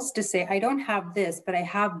skills to say, I don't have this, but I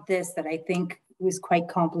have this that I think was quite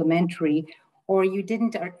complementary, or you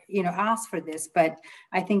didn't ask for this, but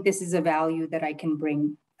I think this is a value that I can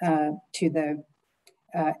bring to the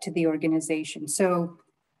organization. So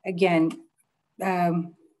again,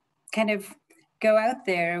 kind of go out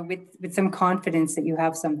there with some confidence that you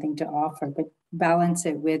have something to offer, but balance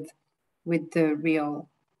it with the real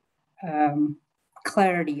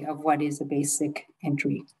clarity of what is a basic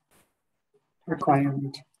entry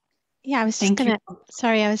requirement. Yeah, I was just going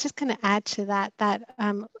to add to that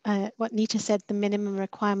what Nita said, the minimum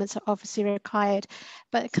requirements are obviously required,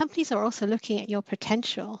 but companies are also looking at your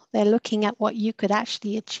potential. They're looking at what you could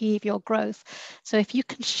actually achieve, your growth. So if you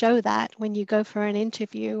can show that when you go for an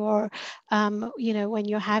interview, or when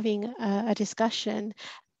you're having a discussion,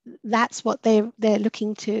 that's what they're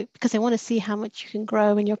looking to, because they want to see how much you can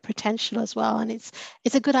grow and your potential as well. And it's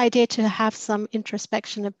a good idea to have some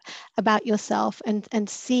introspection about yourself and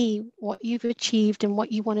see what you've achieved and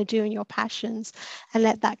what you want to do and your passions, and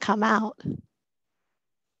let that come out.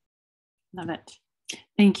 Love it.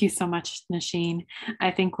 Thank you so much, Nasheen. I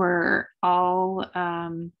think we're all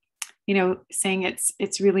saying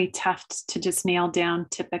it's really tough to just nail down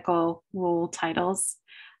typical role titles.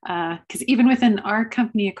 Because even within our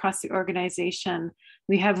company, across the organization,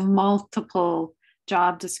 we have multiple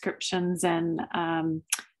job descriptions and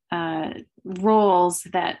roles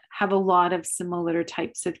that have a lot of similar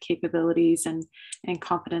types of capabilities and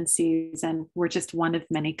competencies, and we're just one of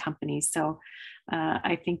many companies. So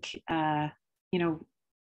I think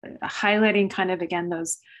highlighting kind of, again,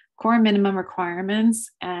 those core minimum requirements,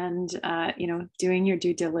 and doing your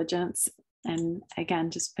due diligence, and again,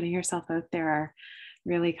 just putting yourself out there are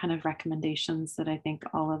really kind of recommendations that I think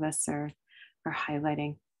all of us are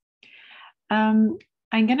highlighting. I'm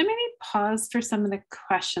going to maybe pause for some of the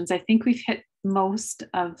questions. I think we've hit most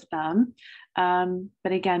of them,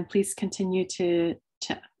 but again, please continue to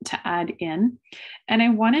add in. And I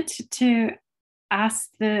wanted to ask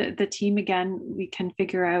the team again. We can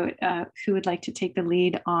figure out who would like to take the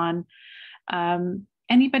lead on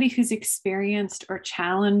anybody who's experienced or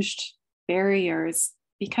challenged barriers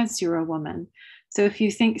because you're a woman. So if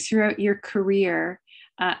you think throughout your career,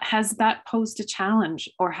 has that posed a challenge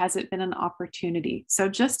or has it been an opportunity? So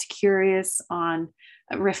just curious on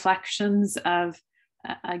reflections of,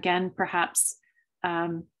 again, perhaps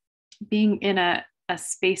being in a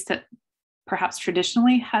space that perhaps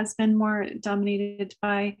traditionally has been more dominated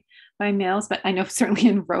by males, but I know certainly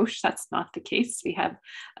in Roche, that's not the case. We have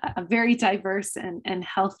a very diverse and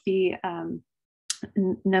healthy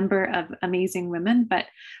number of amazing women, but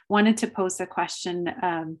wanted to pose the question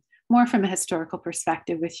more from a historical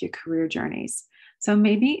perspective with your career journeys. So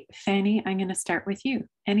maybe, Fanny, I'm going to start with you.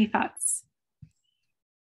 Any thoughts?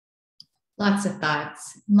 Lots of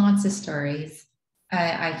thoughts, lots of stories.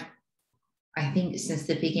 I think since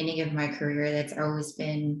the beginning of my career, that's always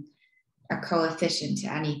been a coefficient to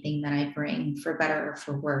anything that I bring, for better or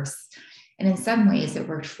for worse. And in some ways it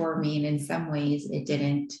worked for me, and in some ways it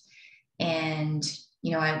didn't. And,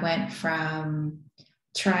 you know, I went from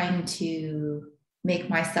trying to make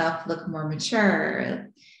myself look more mature,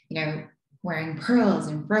 you know, wearing pearls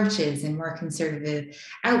and brooches and more conservative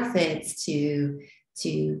outfits,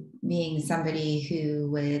 to being somebody who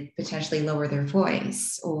would potentially lower their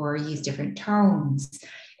voice or use different tones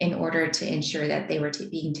in order to ensure that they were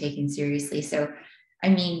being taken seriously. So, I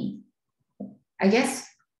mean, I guess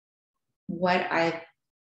what I've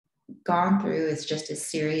gone through is just a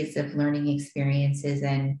series of learning experiences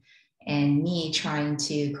and me trying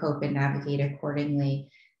to cope and navigate accordingly.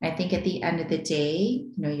 I think at the end of the day,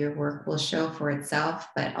 you know, your work will show for itself,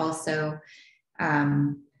 but also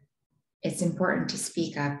it's important to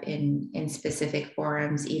speak up in specific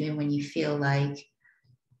forums, even when you feel like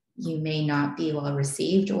you may not be well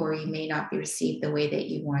received, or you may not be received the way that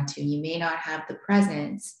you want to. You may not have the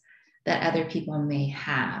presence that other people may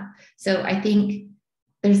have. So I think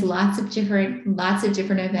there's lots of different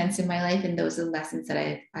events in my life, and those are the lessons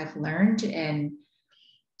that I've learned. And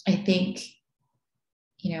I think,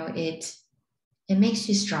 you know, it makes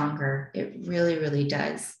you stronger. It really, really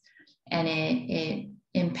does. And it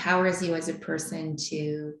empowers you as a person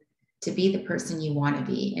to be the person you want to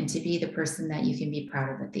be, and to be the person that you can be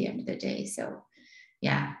proud of at the end of the day. So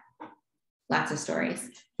yeah, lots of stories.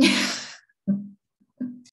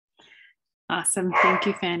 Awesome. Thank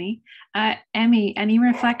you, Fanny. Emmy, any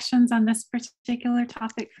reflections on this particular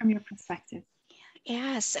topic from your perspective?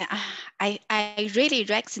 Yes, I really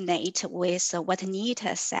resonate with what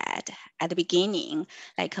Nita said at the beginning.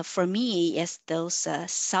 Like for me, it's those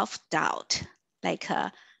self-doubt. Like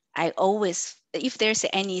I always, if there's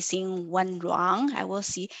anything went wrong, I will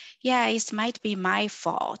see, yeah, it might be my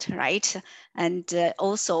fault, right? And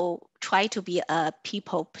also try to be a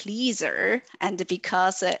people pleaser. And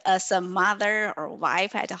because as a mother or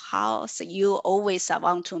wife at the house, you always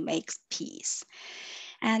want to make peace.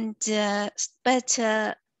 And but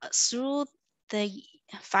through the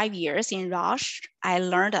 5 years in Roche, I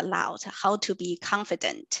learned a lot how to be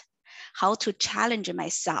confident, how to challenge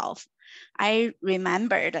myself. I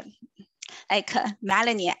remembered, like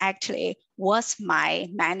Melanie actually was my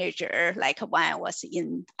manager, like when I was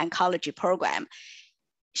in oncology program.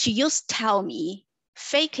 She used to tell me,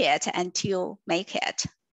 fake it until make it.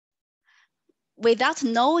 Without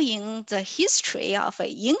knowing the history of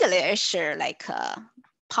English, like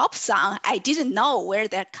pop song, I didn't know where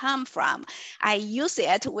that come from. I use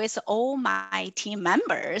it with all my team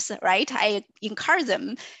members, right? I encourage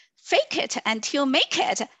them, fake it until make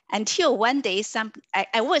it, until one day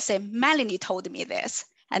I would say Melanie told me this.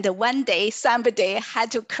 And one day somebody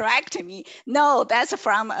had to correct me. No, that's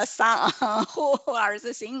from a song. Who are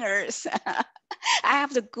the singers? I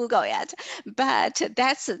have to Google it. But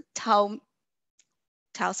that's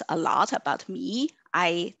tells a lot about me.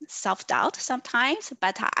 I self-doubt sometimes,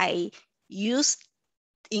 but I use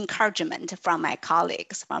encouragement from my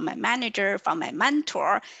colleagues, from my manager, from my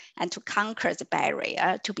mentor, and to conquer the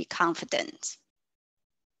barrier, to be confident.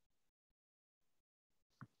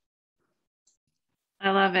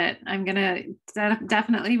 I love it. I'm gonna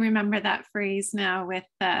definitely remember that phrase now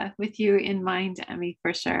with you in mind, Emmy,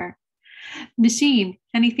 for sure. Nasheen,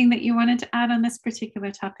 anything that you wanted to add on this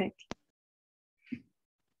particular topic?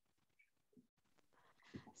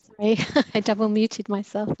 Sorry, I double muted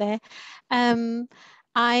myself there.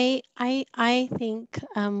 I think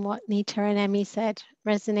what Nita and Emmy said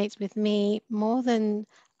resonates with me more than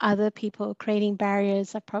other people creating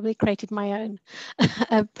barriers. I've probably created my own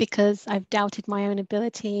because I've doubted my own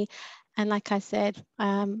ability. And like I said,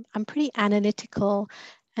 I'm pretty analytical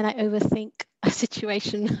and I overthink a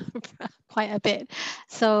situation quite a bit.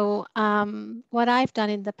 So what I've done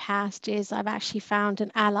in the past is I've actually found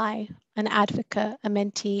an ally an advocate, a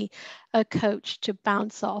mentee, a coach to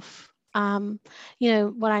bounce off, you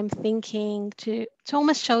know, what I'm thinking, to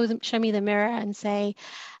almost show me the mirror and say,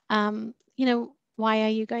 you know, why are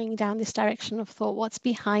you going down this direction of thought? What's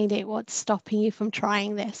behind it? What's stopping you from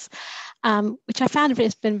trying this? Which I found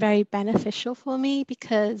has been very beneficial for me,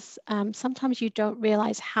 because sometimes you don't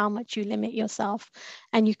realize how much you limit yourself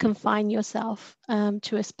and you confine yourself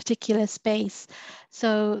to a particular space.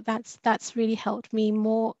 So that's really helped me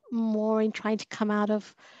more in trying to come out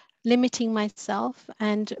of limiting myself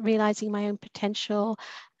and realizing my own potential,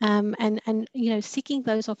 and you know, seeking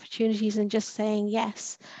those opportunities and just saying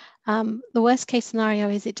yes. The worst case scenario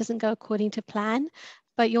is it doesn't go according to plan,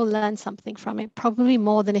 but you'll learn something from it, probably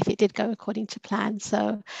more than if it did go according to plan.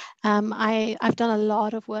 So I've done a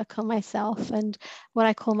lot of work on myself and what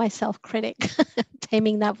I call my self-critic,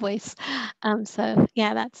 taming that voice. So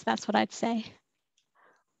yeah, that's what I'd say.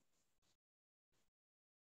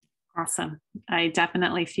 Awesome. I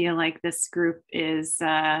definitely feel like this group is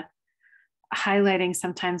highlighting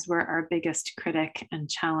sometimes we're our biggest critic and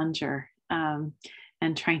challenger,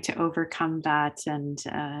 and trying to overcome that and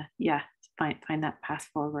yeah, find that path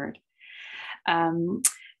forward.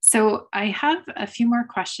 So I have a few more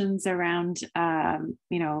questions around,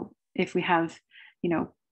 you know, if we have, you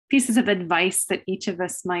know, pieces of advice that each of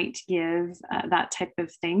us might give, that type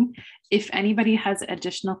of thing. If anybody has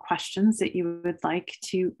additional questions that you would like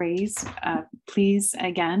to raise, please,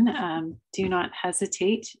 again, do not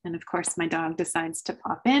hesitate. And of course, my dog decides to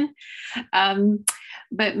pop in.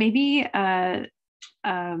 But maybe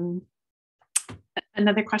another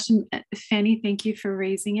question, Fanny, thank you for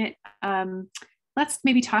raising it. Let's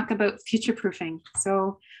maybe talk about future proofing.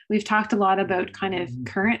 So we've talked a lot about kind of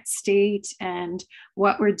current state and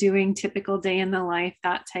what we're doing, typical day in the life,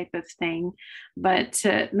 that type of thing. But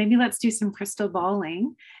maybe let's do some crystal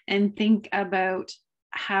balling and think about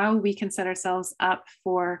how we can set ourselves up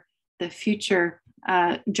for the future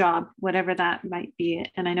job, whatever that might be.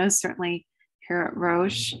 And I know certainly here at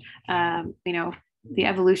Roche, you know, the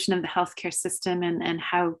evolution of the healthcare system and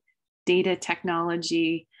how data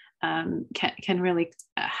technology can really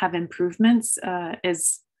have improvements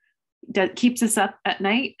that keeps us up at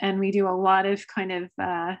night, and we do a lot of kind of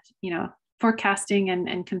you know, forecasting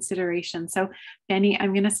and consideration. So Fanny,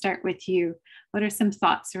 I'm going to start with you. What are some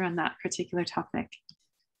thoughts around that particular topic?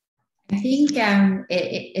 I think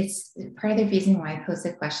it's part of the reason why I posed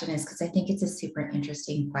the question is because I think it's a super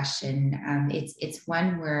interesting question. It's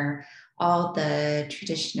one where all the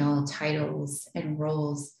traditional titles and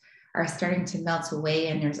roles are starting to melt away,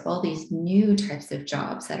 and there's all these new types of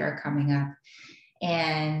jobs that are coming up.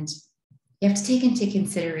 And you have to take into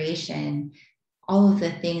consideration all of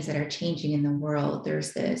the things that are changing in the world.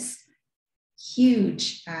 There's this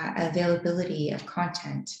huge availability of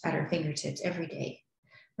content at our fingertips every day,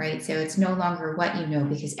 right? So it's no longer what you know,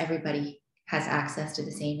 because everybody has access to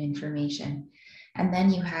the same information. And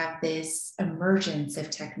then you have this emergence of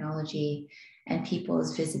technology and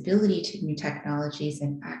people's visibility to new technologies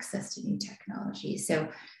and access to new technologies. So,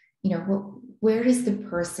 you know, where does the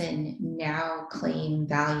person now claim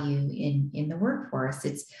value in the workforce?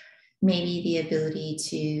 It's maybe the ability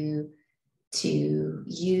to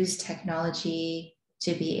use technology,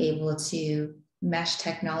 to be able to mesh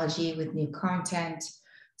technology with new content,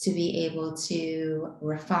 to be able to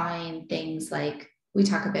refine things like, we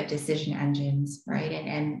talk about decision engines, right?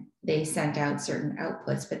 And they send out certain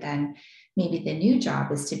outputs, but then maybe the new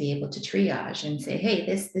job is to be able to triage and say, hey,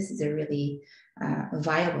 this is a really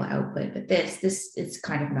viable output, but this is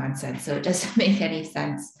kind of nonsense, so it doesn't make any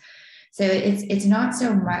sense. So it's not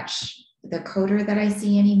so much the coder that I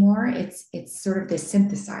see anymore. It's sort of the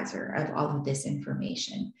synthesizer of all of this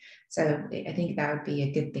information. So I think that would be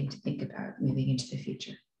a good thing to think about moving into the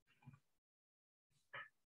future.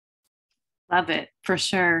 Love it, for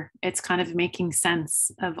sure. It's kind of making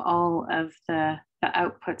sense of all of the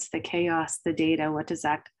outputs, the chaos, the data. What does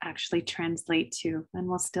that actually translate to? And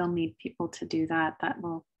we'll still need people to do that. That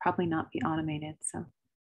will probably not be automated. So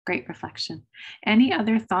great reflection. Any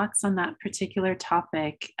other thoughts on that particular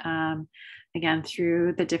topic? Again,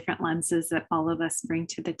 through the different lenses that all of us bring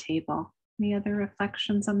to the table. Any other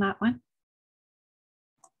reflections on that one?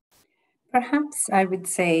 Perhaps I would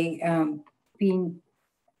say being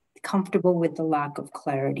comfortable with the lack of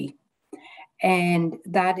clarity. And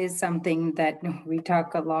that is something that we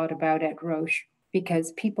talk a lot about at Roche,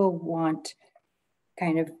 because people want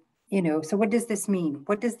kind of, you know, so what does this mean?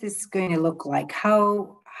 What is this going to look like?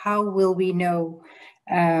 How will we know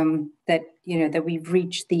that, you know, that we've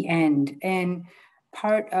reached the end? And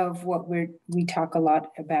part of what we talk a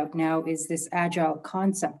lot about now is this agile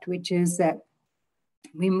concept, which is that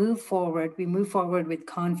we move forward with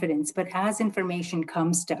confidence, but as information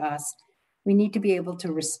comes to us, we need to be able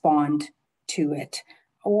to respond to it.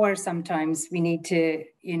 Or sometimes we need to,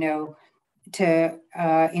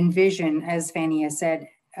 envision, as Fanny has said,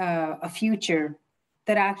 a future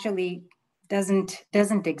that actually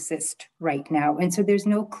doesn't exist right now. And so there's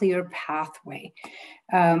no clear pathway,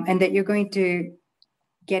 and that you're going to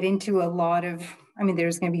get into a lot of,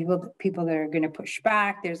 there's going to be people that are going to push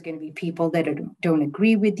back. There's going to be people that don't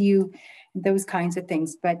agree with you, those kinds of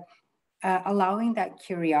things. But allowing that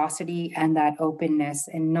curiosity and that openness,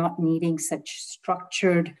 and not needing such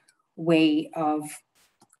structured way of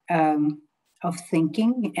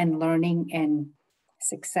thinking and learning and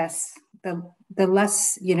success, the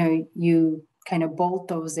less you kind of bolt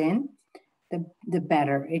those in, the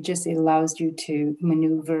better. It allows you to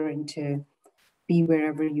maneuver and to be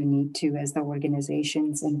wherever you need to as the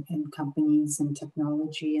organizations and companies and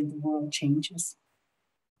technology and the world changes.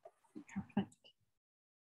 Perfect.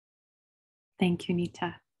 Thank you,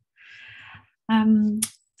 Nita. So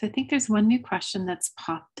I think there's one new question that's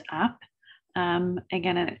popped up.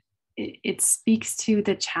 Again, it speaks to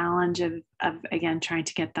the challenge of again, trying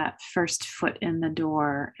to get that first foot in the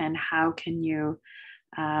door, and how can you,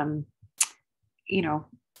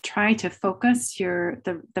 try to focus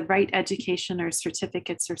the right education or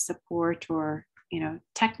certificates or support or,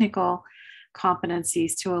 technical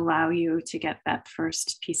competencies to allow you to get that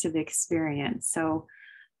first piece of experience. So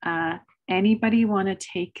anybody want to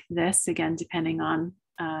take this, again, depending on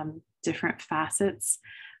different facets?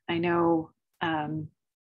 I know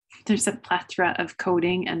there's a plethora of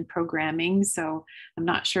coding and programming, so I'm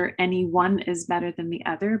not sure any one is better than the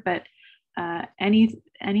other, but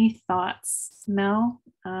any thoughts, Mel?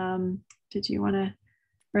 Did you want to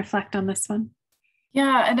reflect on this one?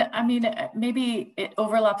 Yeah, and maybe it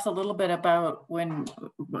overlaps a little bit about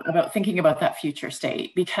thinking about that future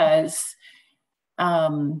state, because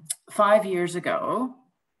 5 years ago,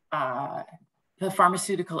 the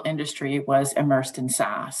pharmaceutical industry was immersed in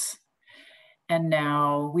SaaS. And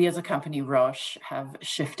now we as a company, Roche, have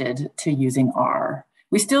shifted to using R.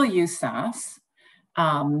 We still use SaaS,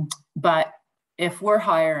 but if we're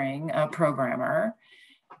hiring a programmer,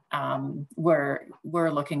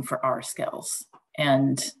 we're looking for R skills.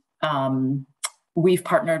 And we've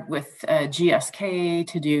partnered with YWCA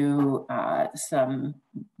to do some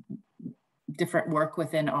different work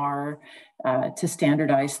within R to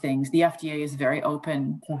standardize things. The FDA is very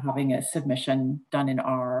open to having a submission done in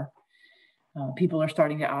R. People are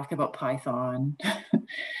starting to ask about Python.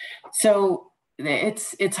 So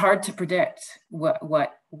it's hard to predict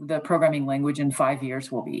what the programming language in 5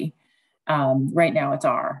 years will be. Right now it's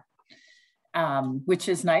R, which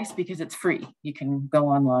is nice because it's free. You can go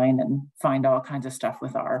online and find all kinds of stuff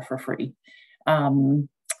with R for free.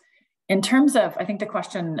 In terms of, I think the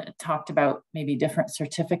question talked about maybe different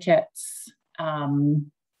certificates.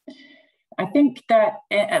 I think that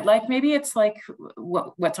maybe it's like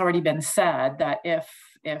what's already been said, that if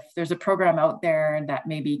there's a program out there that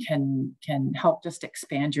maybe can help just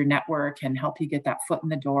expand your network and help you get that foot in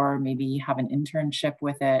the door, maybe have an internship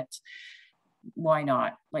with it, why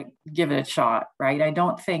not? Like, give it a shot, right? I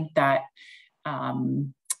don't think that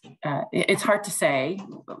it's hard to say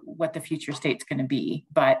what the future state's going to be,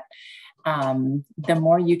 but the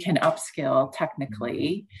more you can upskill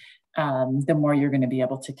technically, the more you're going to be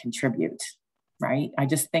able to contribute, right? I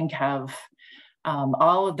just think of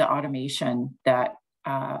all of the automation that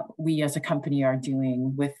we as a company are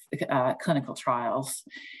doing with clinical trials,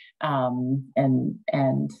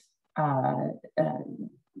 and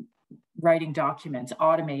writing documents,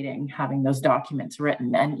 automating, having those documents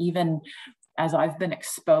written. And even as I've been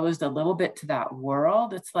exposed a little bit to that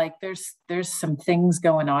world, it's like there's some things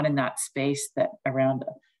going on in that space that around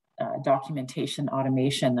documentation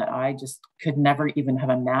automation that I just could never even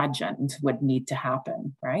have imagined would need to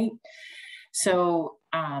happen, right? So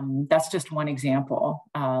that's just one example.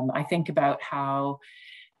 I think about how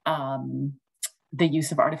the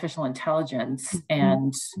use of artificial intelligence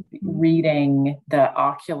and reading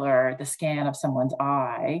the scan of someone's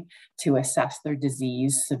eye to assess their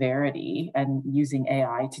disease severity, and using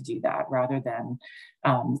AI to do that rather than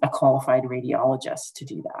a qualified radiologist to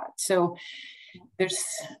do that. So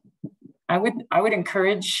I would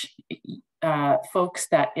encourage folks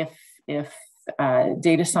that if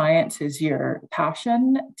data science is your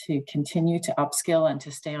passion, to continue to upskill and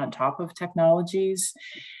to stay on top of technologies.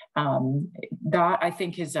 That I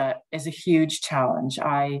think is a huge challenge.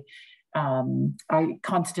 I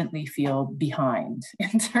constantly feel behind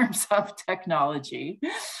in terms of technology,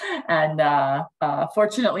 and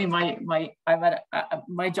fortunately, my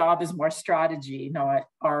job is more strategy, not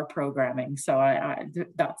our programming. So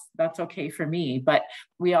that's okay for me. But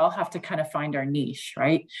we all have to kind of find our niche,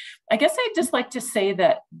 right? I guess I'd just like to say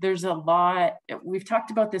that there's a lot. We've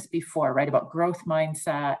talked about this before, right? About growth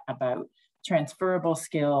mindset, about transferable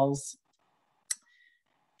skills.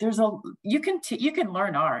 You can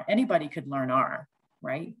learn R. Anybody could learn R,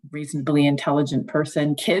 right? Reasonably intelligent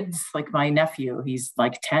person. Kids, like my nephew, he's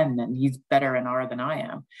like 10 and he's better in R than I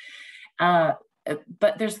am.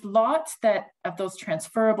 But there's lots of those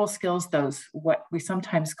transferable skills, those what we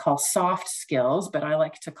sometimes call soft skills, but I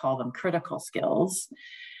like to call them critical skills,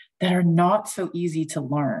 that are not so easy to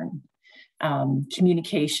learn.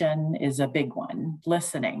 Communication is a big one.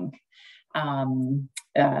 Listening. I'll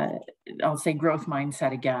say growth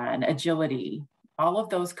mindset again, agility, all of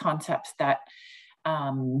those concepts that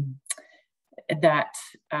are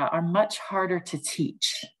much harder to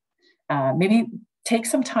teach. Maybe take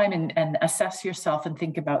some time and assess yourself and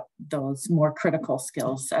think about those more critical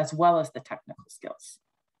skills as well as the technical skills.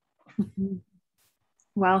 Mm-hmm.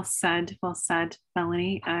 Well said,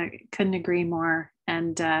 Melanie. I couldn't agree more.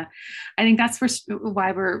 And I think that's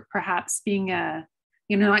why we're perhaps being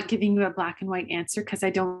not giving you a black and white answer, because I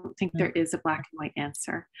don't think there is a black and white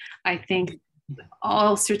answer. I think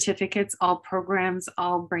all certificates, all programs,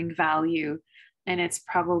 all bring value. And it's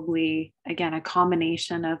probably, again, a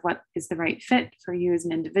combination of what is the right fit for you as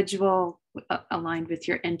an individual, aligned with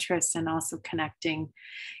your interests, and also connecting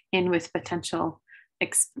in with potential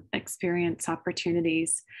experience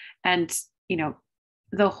opportunities. And,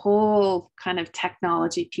 the whole kind of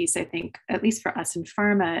technology piece, I think, at least for us in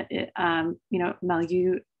pharma, Mel,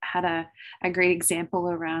 you had a great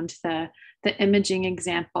example around the imaging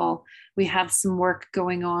example. We have some work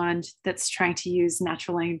going on that's trying to use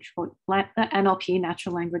NLP,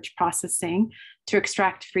 natural language processing, to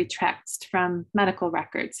extract free text from medical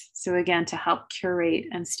records. So again, to help curate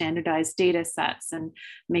and standardize data sets and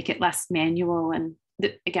make it less manual. And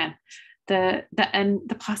again, the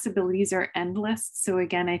possibilities are endless. So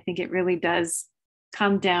again, I think it really does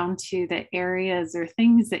come down to the areas or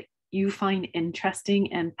things that you find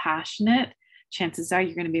interesting and passionate. Chances are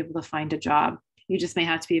you're going to be able to find a job. You just may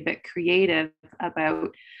have to be a bit creative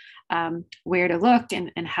about where to look and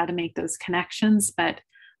how to make those connections. But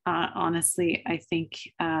honestly, I think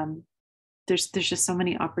there's just so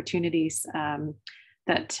many opportunities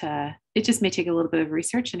that it just may take a little bit of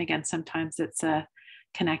research. And again, sometimes it's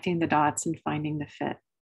connecting the dots and finding the fit.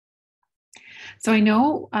 So I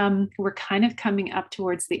know we're kind of coming up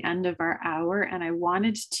towards the end of our hour, and I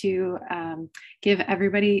wanted to give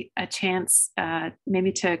everybody a chance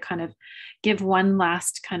maybe to kind of give one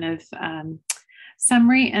last kind of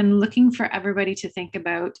summary, and looking for everybody to think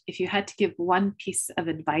about, if you had to give one piece of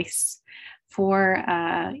advice for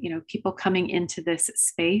people coming into this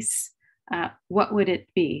space, what would it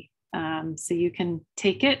be? So you can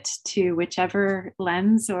take it to whichever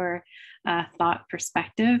lens or thought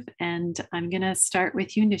perspective. And I'm going to start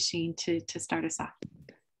with you, Nasheen, to start us off.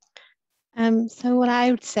 So what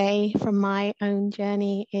I would say from my own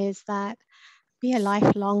journey is that be a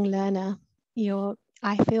lifelong learner.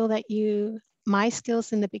 I feel that my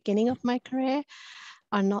skills in the beginning of my career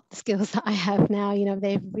are not the skills that I have now.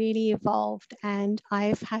 They've really evolved, and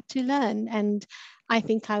I've had to learn. And I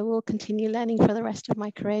think I will continue learning for the rest of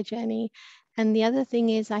my career journey. And the other thing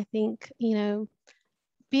is, I think,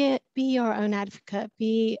 be your own advocate,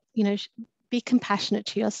 be compassionate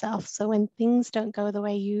to yourself. So when things don't go the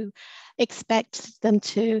way you expect them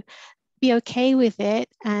to, be okay with it,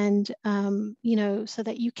 and so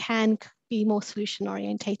that you can be more solution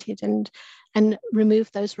orientated and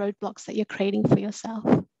remove those roadblocks that you're creating for yourself.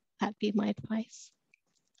 That'd be my advice.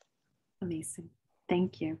 Amazing.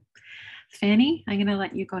 Thank you. Fanny, I'm going to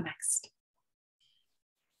let you go next.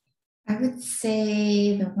 I would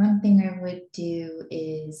say the one thing I would do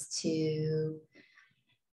is to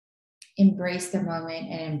embrace the moment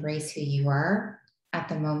and embrace who you are at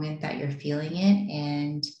the moment that you're feeling it.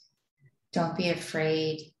 And don't be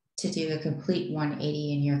afraid to do a complete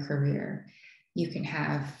 180 in your career. You can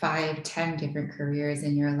have 5, 10 different careers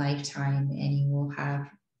in your lifetime, and you will have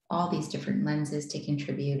all these different lenses to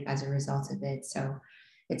contribute as a result of it. So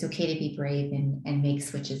it's okay to be brave and make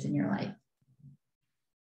switches in your life.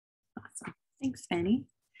 Awesome. Thanks, Fanny.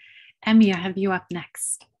 Emmy, I have you up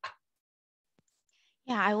next.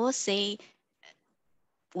 Yeah, I will say,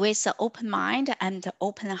 with an open mind and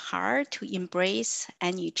open heart, to embrace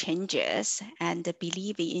any changes and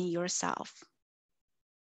believe in yourself.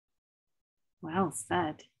 Well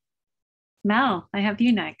said. Mel, I have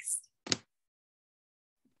you next.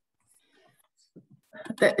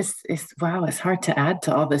 That is wow, it's hard to add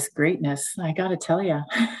to all this greatness, I got to tell you.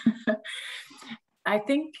 I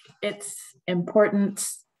think it's important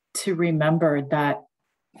to remember that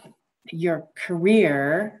your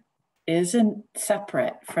career isn't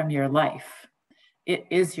separate from your life. It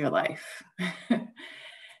is your life.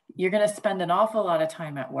 You're going to spend an awful lot of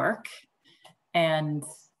time at work, and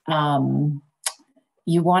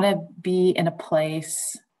you want to be in a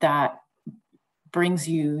place that brings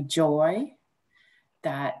you joy,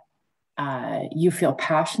 that you feel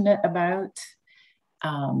passionate about,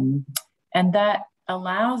 and that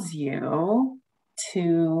allows you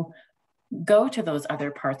to go to those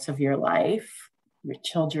other parts of your life, your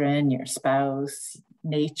children, your spouse,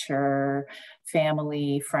 nature,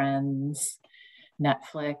 family, friends,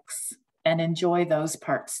 Netflix, and enjoy those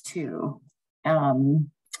parts too.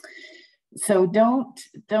 So don't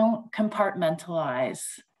compartmentalize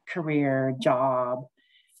career, job.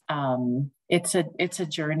 It's a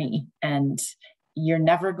journey, and you're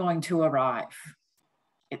never going to arrive.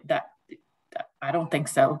 I don't think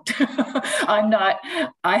so.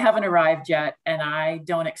 I haven't arrived yet, and I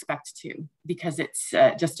don't expect to, because it's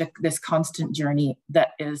just this constant journey that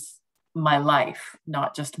is my life,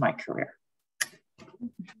 not just my career.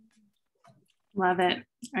 Love it.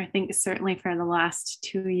 I think certainly for the last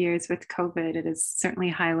 2 years with COVID, it has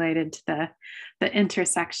certainly highlighted the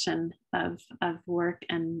intersection of work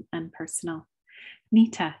and personal.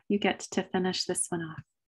 Nita, you get to finish this one off.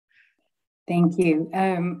 Thank you.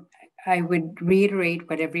 I would reiterate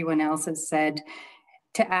what everyone else has said.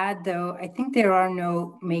 To add, though, I think there are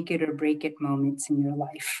no make it or break it moments in your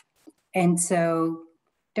life. And so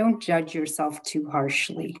don't judge yourself too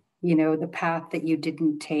harshly. You know, the path that you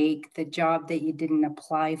didn't take, the job that you didn't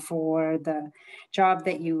apply for, the job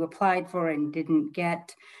that you applied for and didn't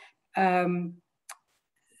get. Some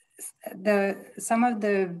of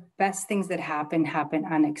the best things that happen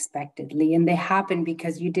unexpectedly, and they happen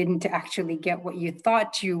because you didn't actually get what you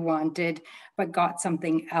thought you wanted, but got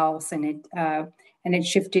something else, and it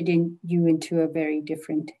shifted you into a very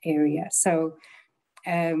different area. So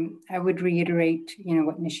I would reiterate, you know,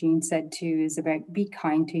 what Nasheen said too, is about be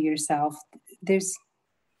kind to yourself.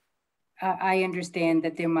 I understand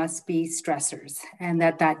that there must be stressors, and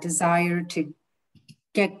that desire to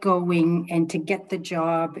get going and to get the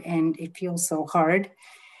job, and it feels so hard.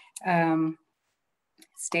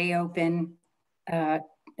 Stay open,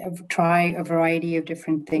 try a variety of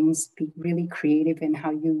different things, be really creative in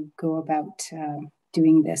how you go about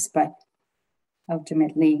doing this, but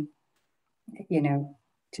ultimately, you know,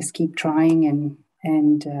 just keep trying,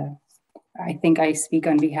 and I think I speak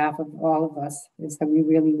on behalf of all of us, is that we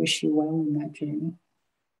really wish you well in that journey.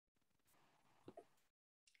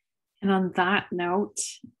 And on that note,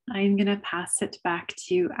 I'm going to pass it back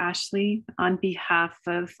to Ashley on behalf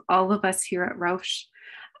of all of us here at Roche.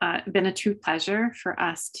 Been a true pleasure for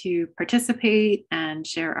us to participate and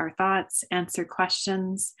share our thoughts, answer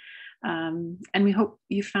questions, and we hope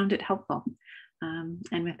you found it helpful.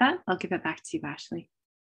 And with that, I'll give it back to you, Ashley.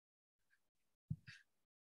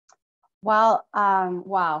 Well,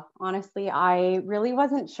 wow, honestly, I really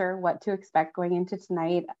wasn't sure what to expect going into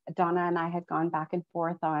tonight. Donna and I had gone back and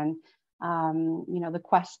forth on, you know, the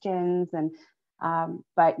questions, and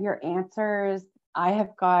but your answers, I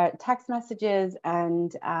have got text messages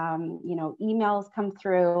and, you know, emails come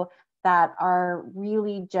through that are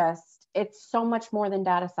really just, it's so much more than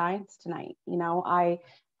data science tonight. You know, I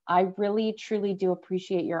really, truly do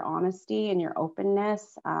appreciate your honesty and your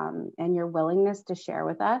openness and your willingness to share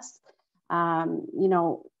with us. You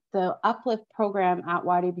know, the Uplift program at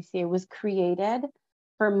YWCA was created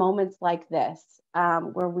for moments like this,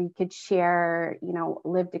 where we could share, you know,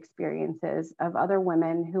 lived experiences of other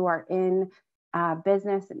women who are in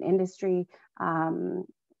business and industry. And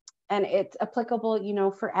it's applicable, you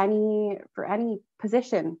know, for any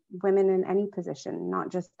position, women in any position, not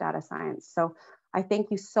just data science. So I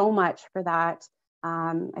thank you so much for that.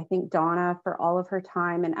 I thank Donna for all of her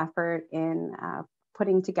time and effort in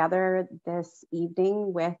putting together this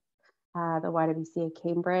evening with the YWCA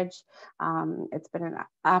Cambridge. It's been an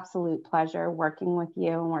absolute pleasure working with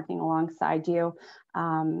you and working alongside you.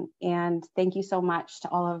 And thank you so much to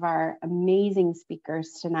all of our amazing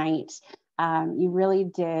speakers tonight. You really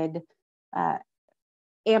did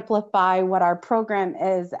amplify what our program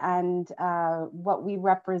is and what we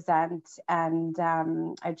represent. And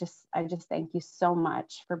I just thank you so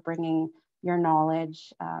much for bringing your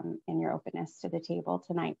knowledge and your openness to the table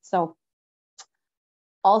tonight. So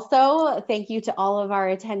also, thank you to all of our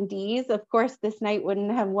attendees. Of course, this night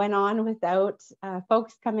wouldn't have went on without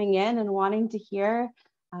folks coming in and wanting to hear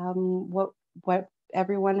what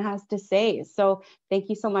everyone has to say. So thank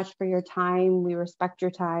you so much for your time. We respect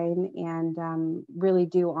your time and really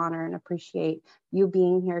do honor and appreciate you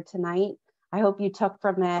being here tonight. I hope you took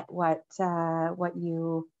from it what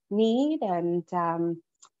you need,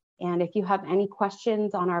 and if you have any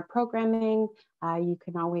questions on our programming, you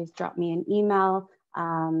can always drop me an email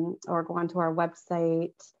or go onto our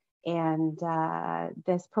website. And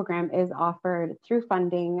this program is offered through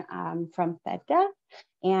funding from FedDev,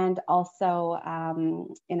 and also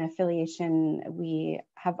in affiliation, we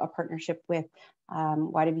have a partnership with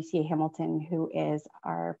YWCA Hamilton, who is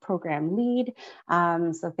our program lead.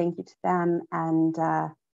 So thank you to them. And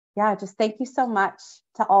yeah, just thank you so much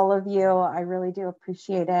to all of you. I really do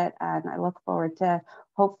appreciate it. And I look forward to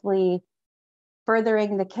hopefully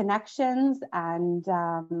furthering the connections and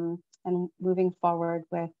moving forward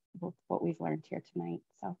with what we've learned here tonight.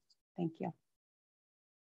 So thank you.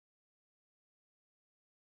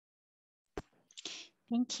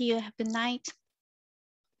 Thank you. Have a good night.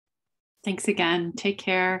 Thanks again. Take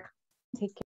care. Take care.